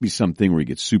 be something where he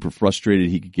gets super frustrated.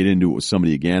 He could get into it with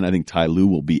somebody again. I think Ty Lue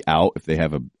will be out if they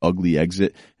have an ugly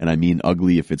exit, and I mean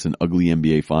ugly if it's an ugly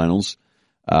NBA Finals.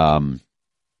 But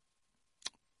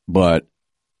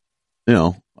you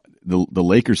know, the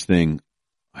Lakers thing,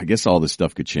 I guess all this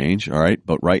stuff could change. All right,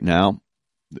 but right now,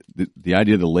 the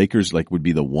idea the Lakers like would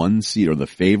be the 1 seed or the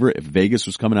favorite if Vegas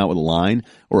was coming out with a line,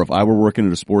 or if I were working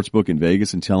at a sports book in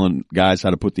Vegas and telling guys how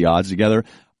to put the odds together,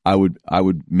 I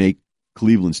would make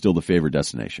Cleveland still the favorite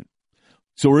destination.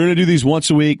 So we're going to do these once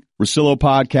a week. Russillo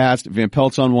podcast. Van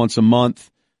Pelt's on once a month.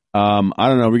 I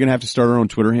don't know. We're going to have to start our own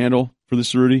Twitter handle for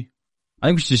this, Rudy. I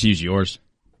think we should just use yours.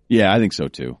 Yeah, I think so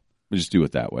too. We'll just do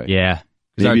it that way. Yeah.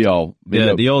 Maybe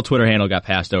the old Twitter handle got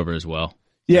passed over as well.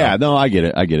 Yeah, no, I get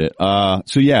it.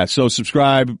 So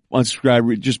subscribe,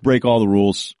 unsubscribe, just break all the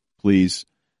rules, please.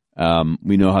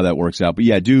 We know how that works out. But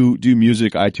yeah, do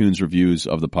music, iTunes reviews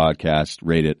of the podcast,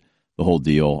 rate it, the whole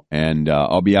deal. And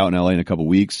I'll be out in LA in a couple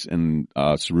weeks, and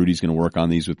Rudy's going to work on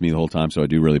these with me the whole time, so I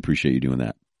do really appreciate you doing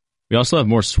that. We also have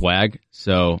more swag,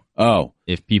 so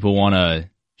if people want to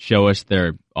show us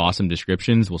their awesome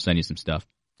descriptions, we'll send you some stuff.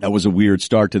 That was a weird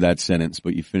start to that sentence,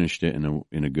 but you finished it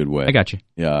in a good way. I got you.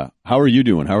 Yeah. How are you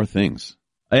doing? How are things?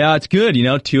 Yeah, it's good.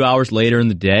 2 hours later in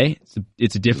the day,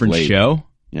 it's a different show.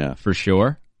 Yeah, for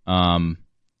sure. But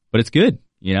it's good.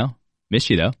 Miss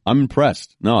you though. I'm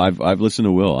impressed. No, I've listened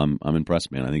to Will. I'm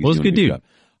impressed, man. I think Will's a good dude. Job.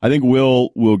 I think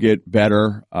Will get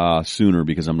better sooner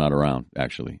because I'm not around.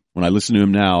 Actually, when I listen to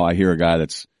him now, I hear a guy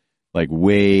that's like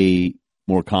way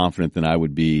more confident than I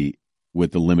would be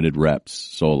with the limited reps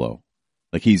solo.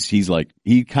 Like he's like,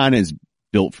 he kind of is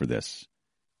built for this.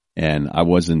 And I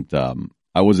wasn't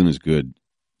as good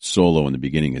solo in the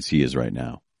beginning as he is right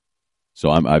now. So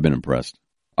I've been impressed.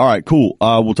 All right, cool.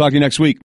 We'll talk to you next week.